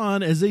 and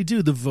Drathan as they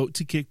do the Vote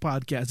to Kick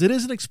podcast. It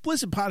is an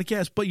explicit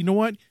podcast, but you know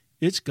what?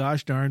 It's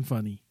gosh darn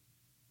funny.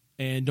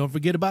 And don't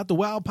forget about the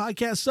WoW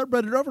Podcast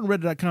subreddit over on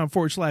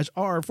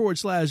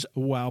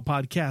reddit.com/r/WoW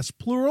Podcast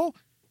plural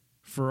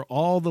for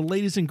all the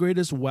latest and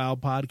greatest WoW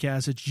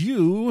podcasts that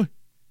you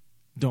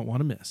don't want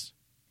to miss.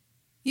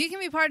 You can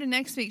be part of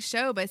next week's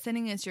show by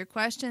sending us your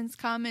questions,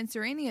 comments,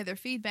 or any other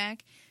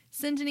feedback.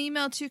 Send an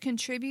email to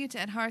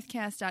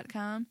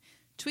contribute@hearthcast.com.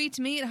 Tweet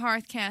me at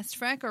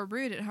HearthcastFreck or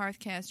Root at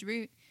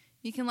HearthcastRoot.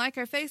 You can like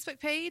our Facebook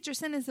page or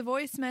send us a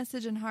voice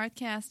message on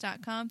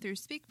hearthcast.com through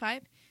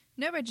SpeakPipe.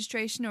 No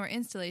registration or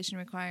installation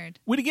required.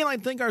 We'd again like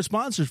to thank our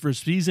sponsors for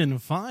Season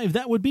 5.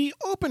 That would be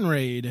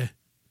OpenRaid.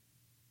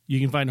 You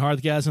can find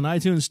Hearthcast on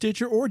iTunes,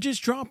 Stitcher, or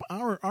just drop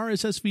our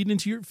RSS feed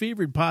into your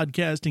favorite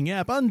podcasting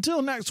app.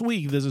 Until next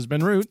week, this has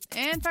been Root.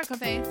 And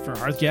Freckleface. For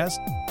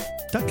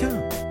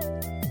Hearthcast.com.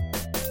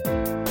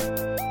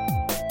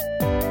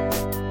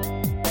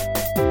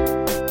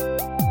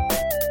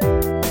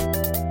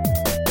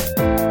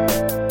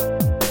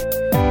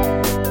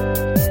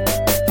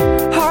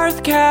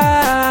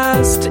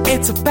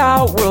 It's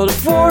about World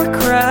of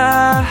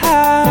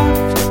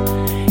Warcraft.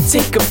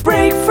 Take a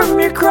break from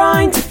your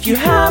grind if you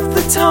have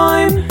the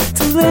time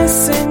to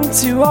listen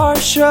to our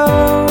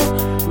show.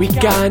 We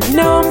got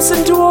gnomes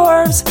and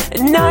dwarves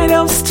and night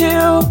elves too,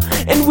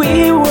 and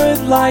we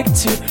would like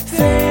to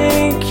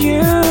thank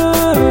you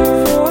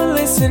for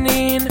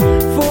listening.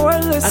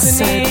 I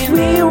said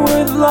we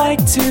would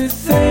like to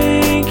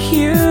thank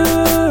you.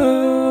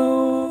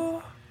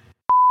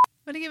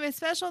 I want to give a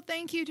special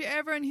thank you to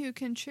everyone who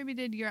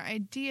contributed your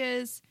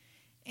ideas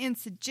and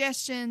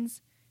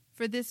suggestions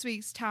for this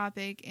week's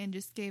topic and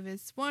just gave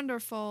us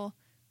wonderful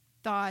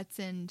thoughts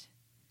and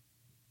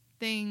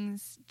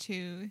things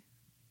to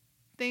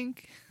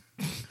think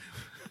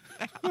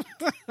about.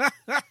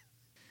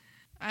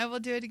 I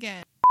will do it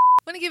again. I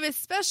want to give a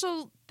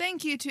special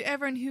thank you to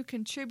everyone who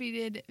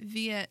contributed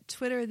via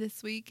Twitter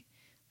this week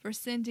for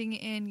sending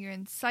in your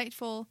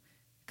insightful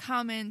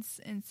comments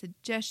and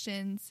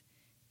suggestions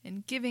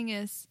and giving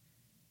us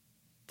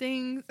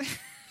things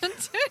to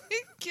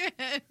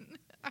get.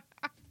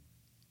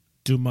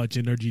 Too much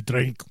energy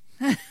drink.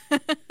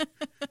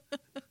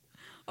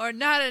 Or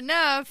not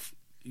enough.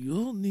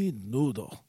 You'll need noodle.